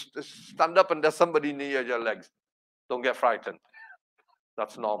 You stand up and there's somebody near your legs. Don't get frightened.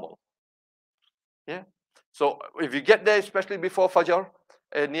 That's normal. Yeah. So if you get there, especially before Fajr,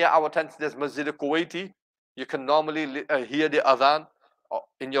 near our tents, there's Masjid Kuwaiti. You can normally hear the adhan.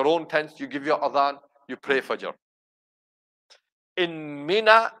 In your own tents, you give your adhan, you pray Fajr. In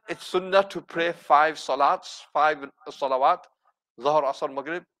Mina, it's sunnah to pray 5 salats, 5 salawat, Zuhr, Asr,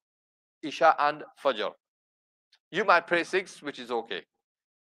 Maghrib, Isha, and Fajr. You might pray 6, which is okay.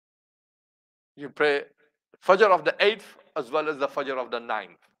 You pray Fajr of the 8th as well as the Fajr of the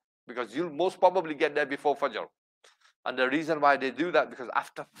 9th, because you'll most probably get there before Fajr. And the reason why they do that, because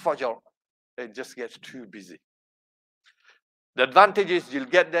after Fajr, it just gets too busy. The advantage is you'll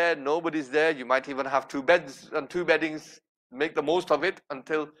get there, nobody's there, you might even have 2 beds and 2 beddings. Make the most of it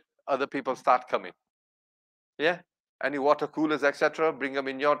until other people start coming. Yeah, any water coolers, etc., bring them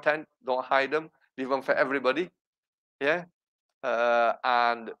in your tent. Don't hide them. Leave them for everybody. Yeah,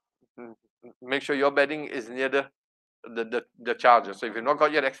 and make sure your bedding is near the charger. So if you've not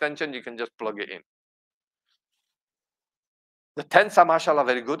got your extension, you can just plug it in. The tents are, mashallah,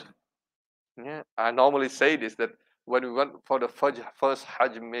 very good. Yeah, I normally say this, that when we went for the first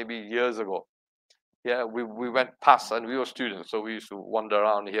Hajj maybe years ago, yeah, we went past and we were students, so we used to wander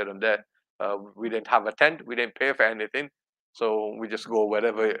around here and there. We didn't have a tent, we didn't pay for anything, so we just go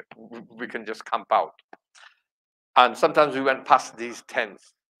wherever we can just camp out. And sometimes we went past these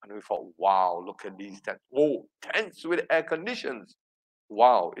tents and we thought, wow, look at these tents. Oh, tents with air conditions.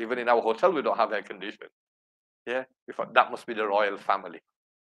 Wow, even in our hotel we don't have air condition. Yeah, we thought that must be the royal family.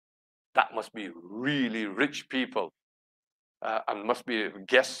 That must be really rich people, and must be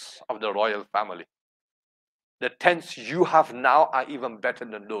guests of the royal family. The tents you have now are even better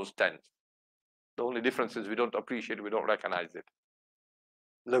than those tents. The only difference is we don't appreciate it, we don't recognize it.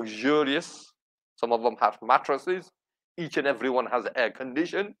 Luxurious. Some of them have mattresses. Each and every one has air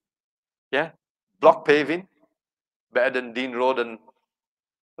condition. Yeah. Block paving. Better than Dean Road and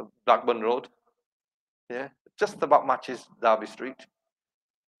Blackburn Road. Yeah. Just about matches Derby Street.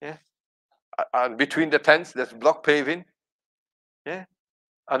 Yeah. And between the tents, there's block paving. Yeah.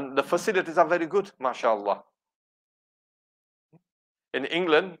 And the facilities are very good, mashallah. In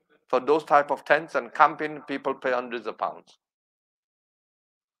England, for those type of tents and camping, people pay hundreds of pounds.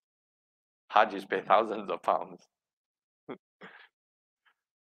 Hajjis pay thousands of pounds.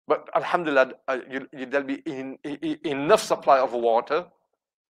 But alhamdulillah, there'll be enough supply of water,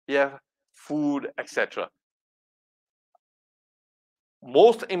 yeah, food, etc.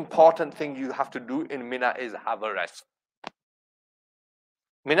 Most important thing you have to do in Mina is have a rest.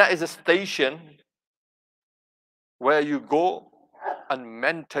 Mina is a station where you go and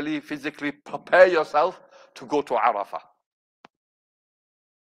mentally, physically prepare yourself to go to Arafah.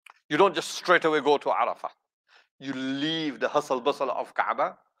 You don't just straight away go to Arafah. You leave the hustle bustle of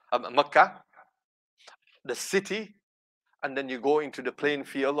Kaaba, Makkah, the city, and then you go into the plain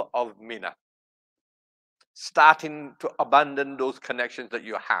field of Mina, starting to abandon those connections that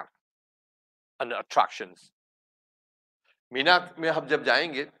you have and attractions. Meena में हम जब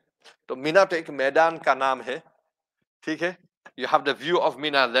जाएंगे तो मीना तो एक मैदान का नाम है, ठीक है? You have the view of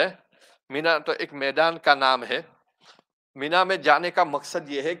Mina there. Meena तो एक मैदान का नाम है. मीना में जाने का मकसद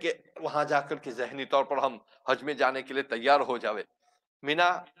ये है कि वहां जाकर के ज़हनी तौर पर हम हज में जाने के लिए तैयार हो जावे. मीना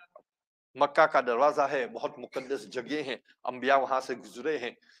मक्का का दरवाजा है, बहुत मुकद्दस जगह है, अंबिया वहां से गुजरे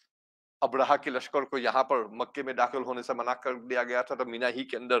हैं. अब्रहा के लश्कर को यहाँ पर मक्के में दाखिल होने से मना कर दिया गया था, तो मीना ही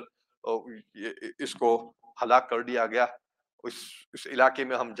के अंदर इसको हलाक कर दिया गया. उस इलाके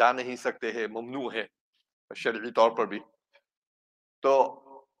में हम जा नहीं सकते हैं, ममनू है शरई तौर पर भी. तो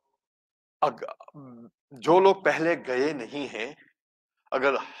जो लोग पहले गए नहीं हैं,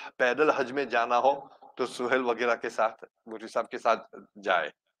 अगर पैदल हज में जाना हो तो सुहेल वगैरह के साथ, मुफ्ती साहब के साथ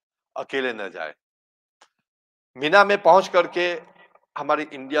जाए, अकेले न जाए. मीना में पहुंच करके हमारी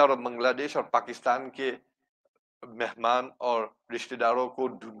इंडिया और बांग्लादेश और पाकिस्तान के मेहमान और रिश्तेदारों को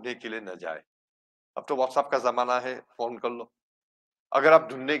ढूंढने के लिए न जाए. अब तो व्हाट्सएप का जमाना है, फोन कर लो. अगर आप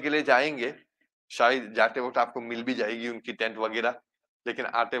ढूंढने के लिए जाएंगे, शायद जाते वक्त आपको मिल भी जाएगी उनकी टेंट वगैरह, लेकिन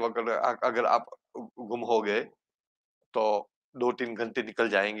आते वक्त अगर आप गुम हो गए तो 2-3 घंटे निकल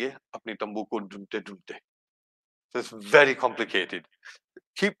जाएंगे अपनी तंबू को ढूंढते ढूंढते. So it's very complicated.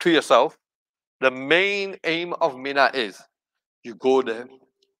 Keep to yourself. The main aim of Mina is you go there,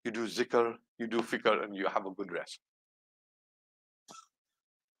 you do zikr, you do fikr, and you have a good rest.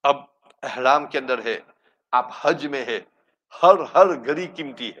 अब ihram के अंदर है, आप हज में है, हर घड़ी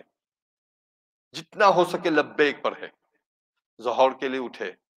कीमती है. जितना हो सके लब्बैक पर है. ज़ोहर के लिए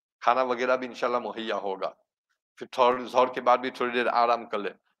उठे, खाना वगैरह भी इंशाल्लाह मुहैया होगा. फिर ज़ोहर के बाद भी थोड़ी देर आराम कर ले.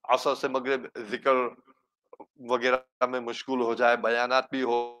 असर से मगरिब जिक्र वगैरह में मशगूल हो जाए, बयानात भी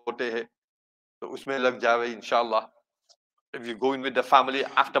होते हैं तो उसमें लग जाए इंशाल्लाह. If you go in with the family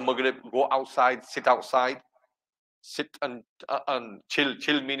after Maghrib, go outside, sit outside, sit and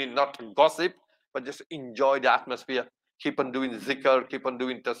chill meaning not gossip, but just enjoy the atmosphere. Keep on doing zikr, keep on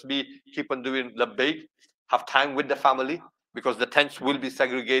doing tasbih, keep on doing labbaik. Have time with the family, because the tents will be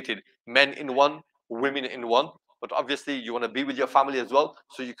segregated, men in one, women in one. But obviously you want to be with your family as well,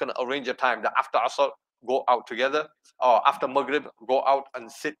 so you can arrange a time that after Asr, go out together, or after Maghrib, go out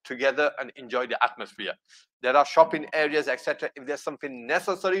and sit together and enjoy the atmosphere. There are shopping areas, etc. If there's something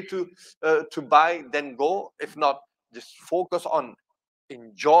necessary to buy, then go. If not, just focus on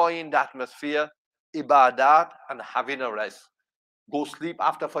enjoying the atmosphere, ibadat, and having a rest. Go sleep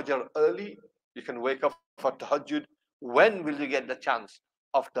after Fajr early. You can wake up for tahajjud. When will you get the chance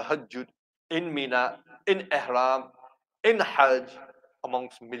of tahajjud in Mina, in Ihram, in Hajj,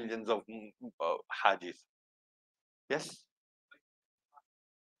 amongst millions of Hajjis? Yes?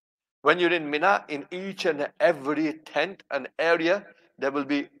 When you're in Mina, in each and every tent and area, there will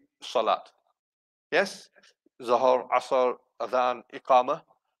be salat. Yes? Zahar, Asr, Adhan, Iqamah,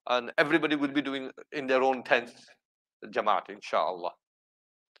 and everybody will be doing in their own tents, Jamaat, inshallah.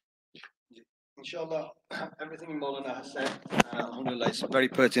 Inshallah, everything Mawlana has said, alhamdulillah, it's very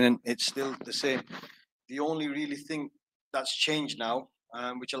pertinent. It's still the same. The only really thing that's changed now,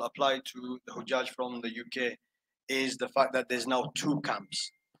 which will apply to the Hujjaj from the UK, is the fact that there's now 2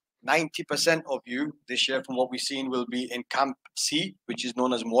 camps. 90% of you this year, from what we've seen, will be in Camp C, which is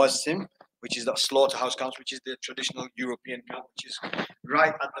known as Muassim, which is the slaughterhouse camp, which is the traditional European camp, which is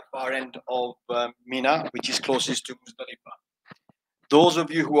right at the far end of Mina, which is closest to Muzdalifah. Those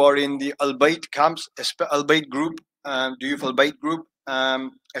of you who are in the Al-Bayt camps, Al-Bayt group, Duyuf Al-Bayt group,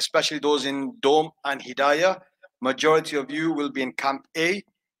 especially those in Dome and Hidayah, majority of you will be in Camp A,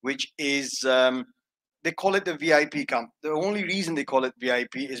 which is, they call it the VIP camp. The only reason they call it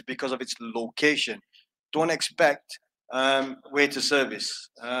VIP is because of its location. Don't expect way to service.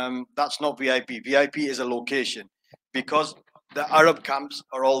 That's not VIP. VIP is a location, because the Arab camps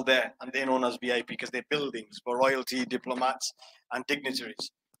are all there and they're known as VIP because they're buildings for royalty, diplomats, and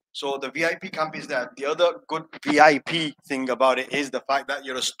dignitaries. So the VIP camp is there. The other good VIP thing about it is the fact that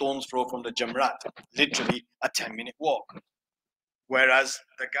you're a stone's throw from the Jamrat, literally a 10-minute walk. Whereas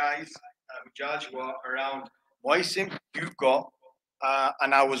the guys who are around Moisim, you've got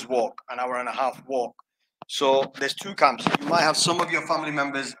an hour's walk, an hour and a half walk. So there's 2 camps. You might have some of your family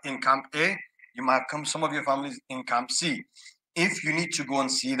members in Camp A. You might have some of your families in Camp C. If you need to go and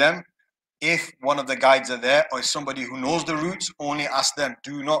see them, if one of the guides are there or somebody who knows the routes, only ask them.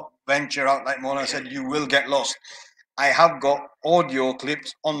 Do not venture out. Like Mawlana said, you will get lost. I have got audio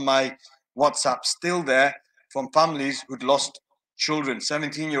clips on my WhatsApp still there from families who'd lost children,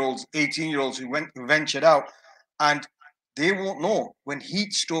 17-year-olds, 18-year-olds who ventured out, and they won't know. When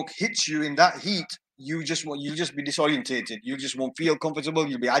heat stroke hits you in that heat, you'll just be disorientated. You just won't feel comfortable.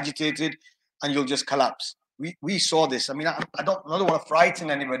 You'll be agitated, and you'll just collapse. We saw this. I mean, I don't want to frighten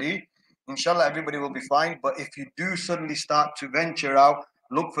anybody. Inshallah, everybody will be fine. But if you do suddenly start to venture out,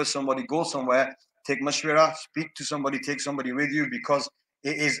 look for somebody, go somewhere, take mashwara, speak to somebody, take somebody with you, because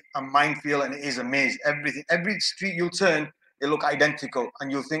it is a minefield and it is a maze. Every street you'll turn, it look identical,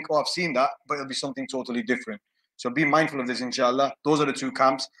 and you'll think, oh, I've seen that, but it'll be something totally different. So be mindful of this, inshallah. Those are the two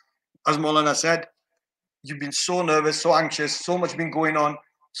camps. As Mawlana said, you've been so nervous, so anxious, so much been going on,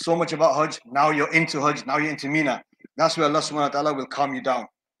 so much about Hajj. Now you're into Hajj, now you're into Mina. That's where Allah subhanahu wa ta'ala will calm you down.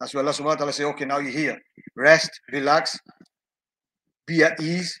 That's where Allah subhanahu wa ta'ala say, okay, now you're here. Rest, relax, be at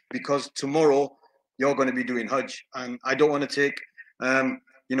ease, because tomorrow you're going to be doing Hajj. And I don't want to take,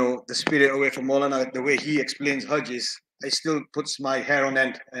 the spirit away from Mawlana. The way he explains Hajj it still puts my hair on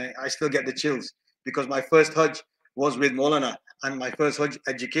end. I still get the chills, because my first Hajj was with Mawlana, and my first Hajj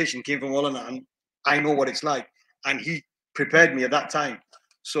education came from Mawlana, and I know what it's like. And he prepared me at that time.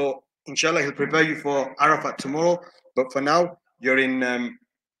 So inshallah, he'll prepare you for Arafat tomorrow. But for now, you're in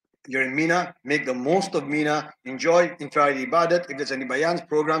Mina. Make the most of Mina. Enjoy Infrared Ibadat. If there's any bayans,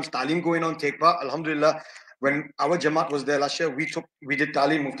 programs, talim going on, take part. Alhamdulillah. When our Jamaat was there last year, we did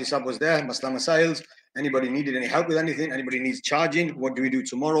talim. Mufti Saab was there. Masla Masails. Anybody needed any help with anything? Anybody needs charging? What do we do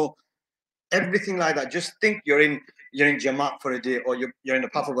tomorrow? Everything like that. Just think you're in Jamaat for a day, or you're in the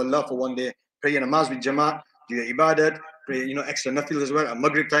path of Allah for one day. Pray your namaz with Jamaat. Do your Ibadat. Pray extra nafil as well. At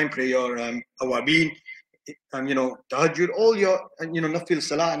Maghrib time, pray your awabin. Tahajjud, all your nafil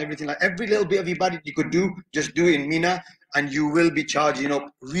salah and everything, like every little bit of ibadat you could do, just do it in Mina, and you will be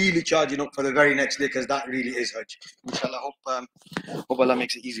really charging up for the very next day, because that really is Hajj. Inshallah, hope Allah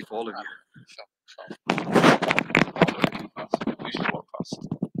makes it easy for all of you. You should walk fast.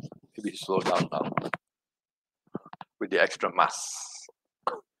 Maybe slow down now with the extra mass.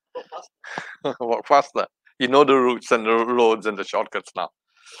 Walk faster. You know the routes and the roads and the shortcuts now.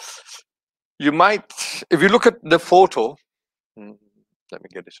 You might, if you look at the photo, let me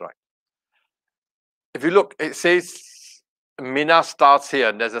get this right. If you look, it says Mina starts here,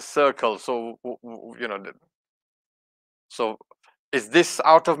 and there's a circle. So, so is this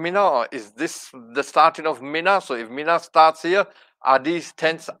out of Mina, or is this the starting of Mina? So if Mina starts here, are these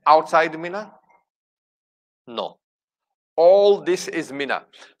tents outside Mina? No. All this is Mina.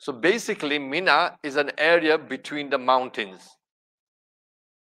 So basically, Mina is an area between the mountains.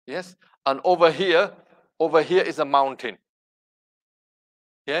 Yes. And over here is a mountain.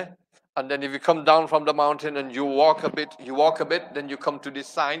 Yeah. And then if you come down from the mountain and you walk a bit, then you come to this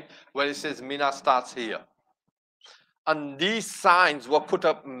sign where it says Mina starts here. And these signs were put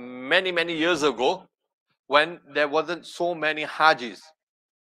up many, many years ago when there wasn't so many Hajjis.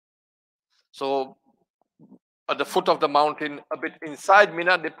 So at the foot of the mountain, a bit inside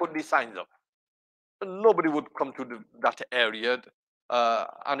Mina, they put these signs up. Nobody would come to that area.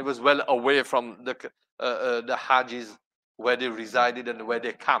 And it was well away from the Hajjis where they resided and where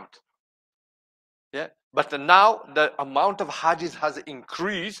they camped. Yeah, but now the amount of Hajjis has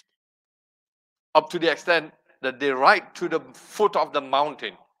increased up to the extent that they ride to the foot of the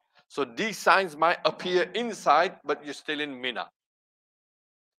mountain. So these signs might appear inside, but you're still in Mina.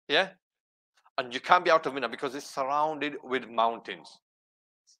 Yeah, and you can't be out of Mina because it's surrounded with mountains.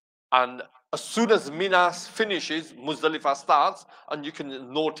 And as soon as Mina finishes, Muzdalifah starts, and you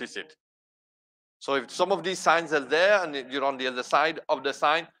can notice it. So if some of these signs are there and you're on the other side of the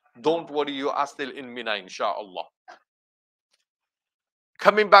sign, don't worry, you are still in Mina, inshallah.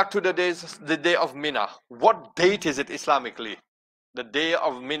 Coming back to the day of Mina. What date is it Islamically? The day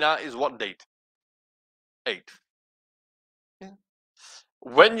of Mina is what date? 8th. Yeah.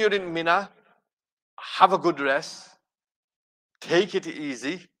 When you're in Mina, have a good rest. Take it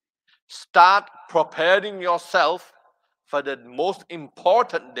easy. Start preparing yourself for the most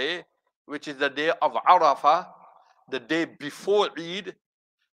important day, which is the day of Arafah, the day before Eid,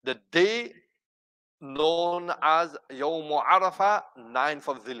 the day known as Yawm Arafah, 9th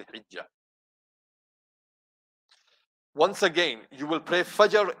of Dhul Hijjah. Once again, you will pray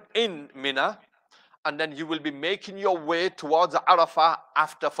Fajr in Mina, and then you will be making your way towards Arafah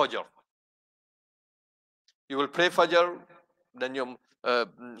after Fajr. You will pray Fajr, then your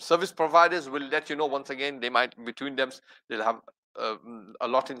service providers will let you know. Once again, they might, between them, they'll have a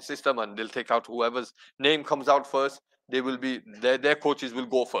lotting system, and they'll take out whoever's name comes out first. They will be, their coaches will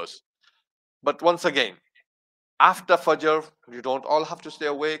go first. But once again, after Fajr, you don't all have to stay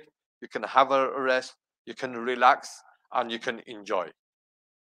awake. You can have a rest, you can relax, and you can enjoy.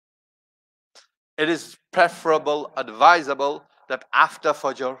 It is preferable, advisable that after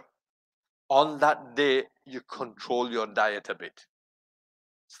Fajr, on that day, you control your diet a bit.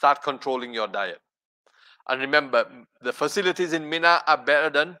 Start controlling your diet. And remember, the facilities in Mina are better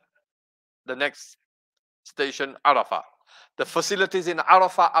than the next station, Arafah. The facilities in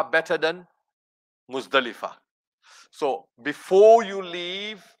Arafah are better than Muzdalifah. So before you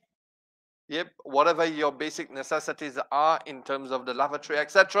leave, yep, whatever your basic necessities are in terms of the lavatory,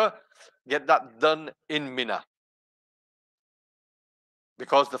 etc., get that done in Mina.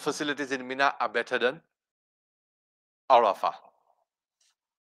 Because the facilities in Mina are better than Arafah.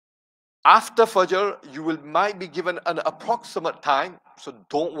 After Fajr, you might be given an approximate time, so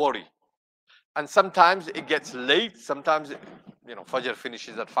don't worry. And sometimes it gets late. Sometimes, Fajr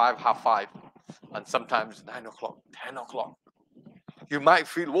finishes at 5, half 5, and sometimes 9 o'clock, 10 o'clock. You might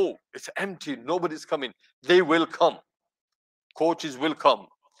feel, whoa, it's empty, nobody's coming. They will come. Coaches will come.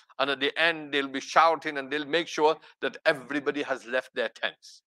 And at the end, they'll be shouting and they'll make sure that everybody has left their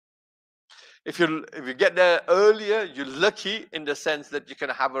tents. If you get there earlier, you're lucky in the sense that you can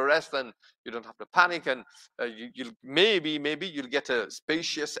have a rest and you don't have to panic, and you'll maybe you'll get a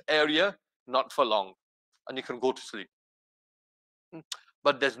spacious area, not for long, and you can go to sleep.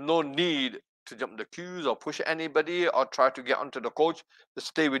 But there's no need to jump the queues or push anybody or try to get onto the coach. Just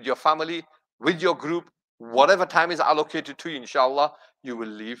stay with your family, with your group. Whatever time is allocated to you, inshallah, you will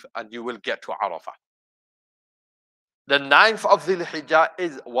leave and you will get to Arafah. The 9th of Dhul Hijjah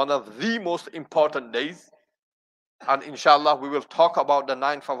is one of the most important days. And inshallah, we will talk about the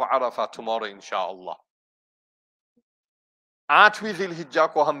 9th of Arafah tomorrow, inshallah. 8वीं Dhul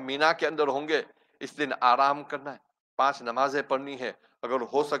Hijjah को हम मीना के अंदर होंगे. इस दिन आराम करना है, 5 नमाजें पढ़नी है, अगर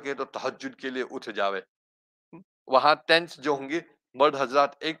हो सके तो तहज्जुद के लिए उठ जावे. वहां टेंट्स जो होंगे, मर्द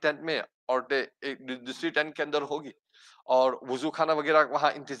हजरात एक टेंट में और एक दूसरी टेंट के अंदर होगी, और वजू खाना वगैरह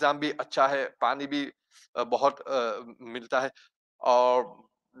वहां इंतजाम भी अच्छा है, पानी भी बहुत मिलता है, और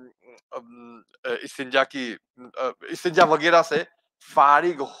इस्तिंजा वगैरह से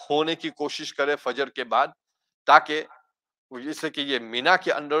फारिग होने की कोशिश करे फजर के बाद, ताकि इससे कि ये मीना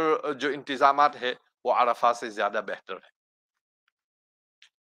के अंदर जो इंतजामात है वो अरफा से ज्यादा बेहतर है.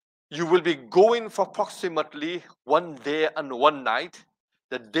 You will be going for approximately 1 day and 1 night,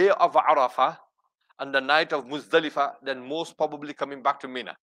 the day of Arafah and the night of Muzdalifah, then most probably coming back to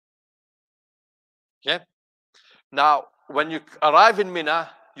Mina. Okay? Now, when you arrive in Mina,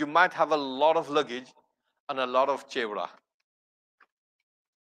 you might have a lot of luggage and a lot of chewra.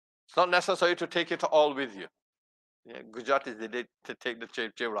 It's not necessary to take it all with you. Yeah, Gujaratis, they did to take the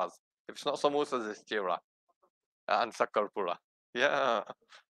chewras. If it's not samosas, it's chewra and sakarpura. Yeah.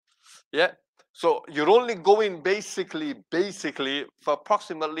 Yeah. So you're only going basically for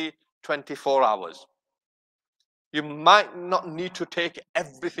approximately 24 hours. You might not need to take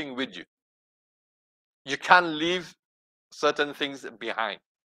everything with you. You can leave certain things behind.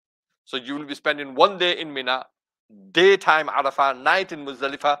 So you will be spending 1 day in Mina, daytime Arafah, night in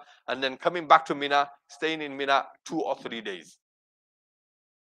Muzdalifah, and then coming back to Mina, staying in Mina 2 or 3 days.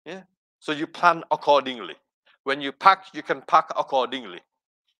 Yeah. So you plan accordingly. When you pack, you can pack accordingly.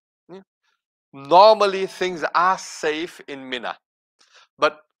 Yeah. Normally things are safe in Mina,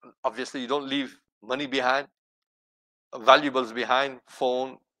 but obviously you don't leave money behind, valuables behind,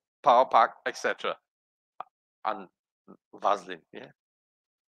 phone, power pack, etc. And Vaseline, yeah,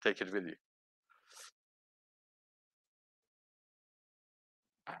 take it with you.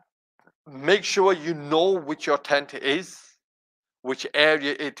 Make sure you know which your tent is, which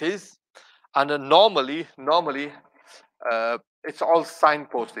area it is, and normally it's all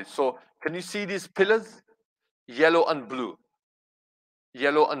signposted. So can you see these pillars? Yellow and blue.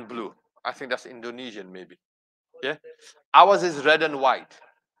 Yellow and blue. I think that's Indonesian maybe. Yeah. Ours is red and white.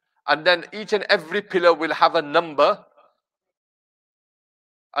 And then each and every pillar will have a number.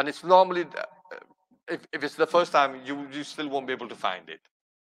 And it's normally, if it's the first time, you still won't be able to find it.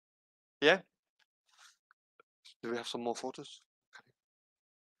 Yeah. Do we have some more photos?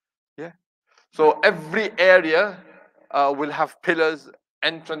 Yeah. So every area will have pillars,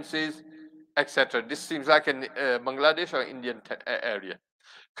 entrances, etc. This seems like an Bangladesh or Indian area.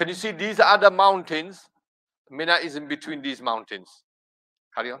 Can you see these are the mountains? Mina is in between these mountains.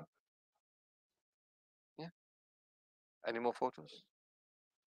 Carry on. Yeah. Any more photos?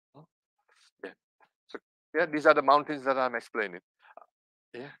 No? Yeah. So yeah, these are the mountains that I'm explaining.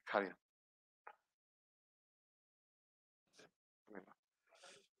 Yeah, carry on.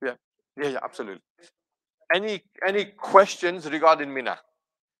 Yeah, yeah, absolutely. Any questions regarding Mina?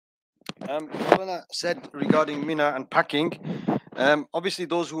 Mawlana said regarding Mina and packing, obviously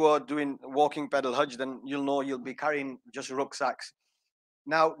those who are doing walking pedal Hajj, then you'll be carrying just rucksacks.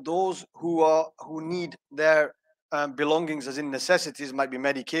 Now those who need their belongings as in necessities, might be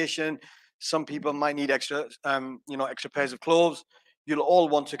medication. Some people might need extra extra pairs of clothes. you'll all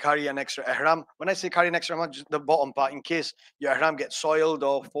want to carry an extra ihram. When I say carry an extra ihram, just the bottom part, in case your ihram gets soiled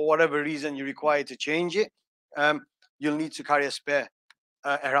or for whatever reason you're required to change it, you'll need to carry a spare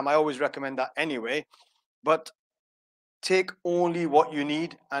ihram. I always recommend that anyway. But take only what you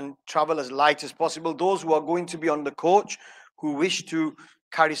need and travel as light as possible. Those who are going to be on the coach, who wish to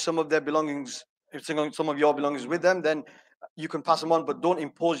carry some of their belongings, if some of your belongings with them, then you can pass them on, but don't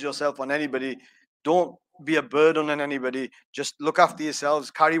impose yourself on anybody. Don't be a burden on anybody. Just look after yourselves,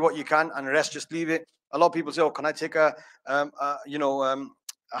 carry what you can, and the rest just leave it. A lot of people say, "Oh, can I take a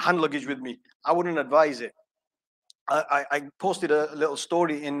hand luggage with me?" I wouldn't advise it. I posted a little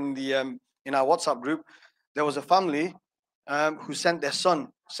story in the in our WhatsApp group. There was a family who sent their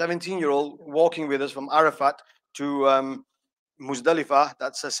son, 17-year-old, walking with us from Arafat to Muzdalifah.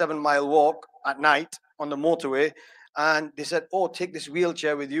 That's a 7-mile walk at night on the motorway. And they said, "Oh, take this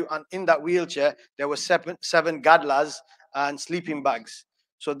wheelchair with you." And in that wheelchair, there were seven gadlas and sleeping bags.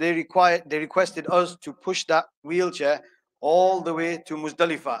 So they requested us to push that wheelchair all the way to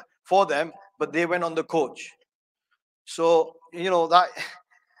Muzdalifah for them, but they went on the coach. So, that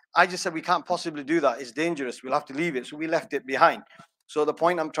I just said we can't possibly do that. It's dangerous. We'll have to leave it. So we left it behind. So the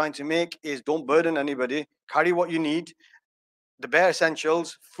point I'm trying to make is don't burden anybody. Carry what you need. The bare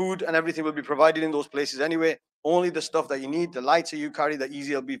essentials, food and everything will be provided in those places anyway. Only the stuff that you need, the lighter you carry, the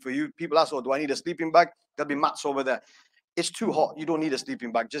easier it'll be for you. People ask, "Oh, do I need a sleeping bag?" There'll be mats over there. It's too hot. You don't need a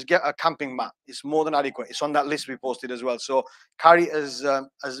sleeping bag. Just get a camping mat. It's more than adequate. It's on that list we posted as well. So carry as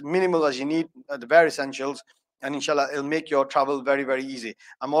minimal as you need, the bare essentials, and inshallah, it'll make your travel very, very easy.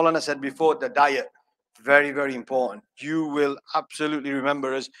 And Mawlana said before, the diet, very, very important. You will absolutely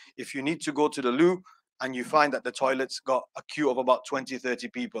remember us if you need to go to the loo and you find that the toilet's got a queue of about 20, 30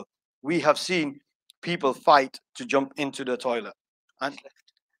 people. We have seen people fight to jump into the toilet. And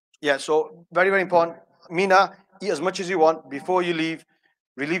yeah, so very, very important. Mina, eat as much as you want before you leave,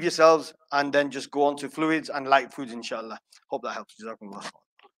 relieve yourselves, and then just go on to fluids and light foods, inshallah. Hope that helps. Jazakumullah.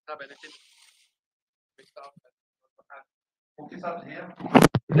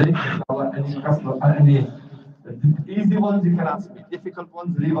 Any easy ones you can ask me, difficult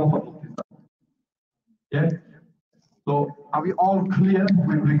ones leave them for Mufti Saab. Yeah. So are we all clear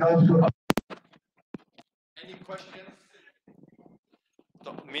with regards to Any questions?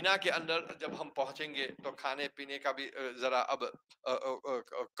 तो मीना के अंदर जब हम पहुंचेंगे तो खाने पीने का भी जरा अब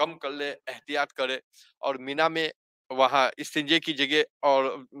कम कर ले, एहतियात करे, और मीना में वहाँ इस्तिंजे की जगह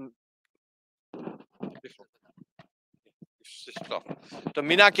और तो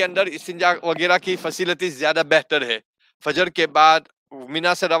मीना के अंदर इस्तिंजा वगैरह की फैसिलिटीज ज्यादा बेहतर है। फजर के बाद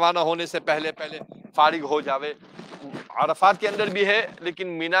मीना से रवाना होने से पहले पहले फारिग हो जावे। अरफात के अंदर भी है, लेकिन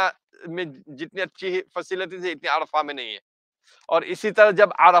मीना में जितनी अच्छी फैसिलिटीज है इतनी अरफा में नहीं है। और इसी तरह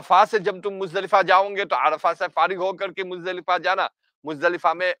जब अरफा से जब तुम मुजदलिफा जाओगे तो अरफा से फारिग होकर के मुजदलिफा जाना,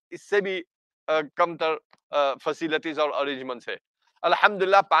 मुजदलिफा में इससे भी कम तर फैसिलिटीज और अरेंजमेंट्स है।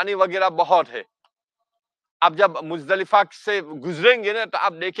 अल्हम्दुलिल्लाह पानी वगैरह बहुत है। आप जब मुजदलिफा से गुजरेंगे ना तो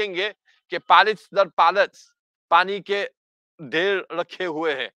आप देखेंगे कि पैलेट्स दर पैलेट्स पानी के ढेर रखे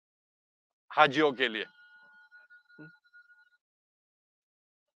हुए हैं हाजियों के लिए।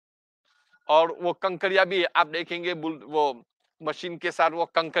 और वो कंकरिया भी आप देखेंगे, वो मशीन के साथ वो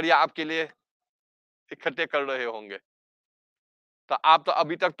कंकरिया आपके लिए इकट्ठे कर रहे होंगे। तो आप तो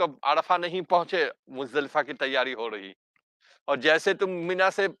अभी तक तो अरफा नहीं पहुंचे, मुजदलिफा की तैयारी हो रही। और जैसे तुम मीना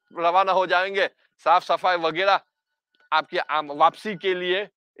से रवाना हो जाएंगे, साफ सफाई वगैरह आपकी वापसी के लिए,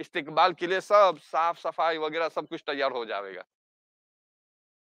 इस्तिकबाल के लिए सब साफ सफाई वगैरह सब कुछ तैयार हो जाएगा।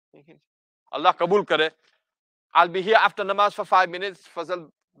 अल्लाह कबूल करे। I'll be here after namaz for 5 minutes. Fazal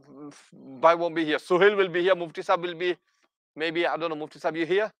Bhai won't be here. Suhail will be here. Mufti Saab will be, maybe, I don't know. Mufti Saab, you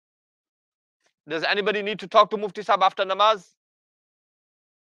here? Does anybody need to talk to Mufti Saab after namaz?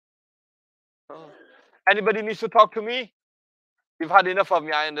 Anybody needs to talk to me? You've had enough of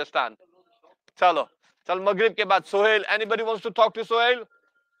me, I understand. Chalo. Chal Maghrib ke baad Suhail. Anybody wants to talk to Suhail?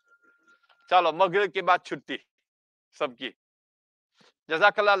 Chalo, Maghrib ke baad chutti. Sabki.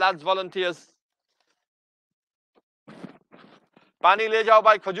 Jazakallah, lads, volunteers. पानी ले जाओ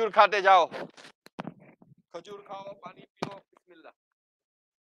भाई, खजूर खाते जाओ, खजूर खाओ, पानी पियो।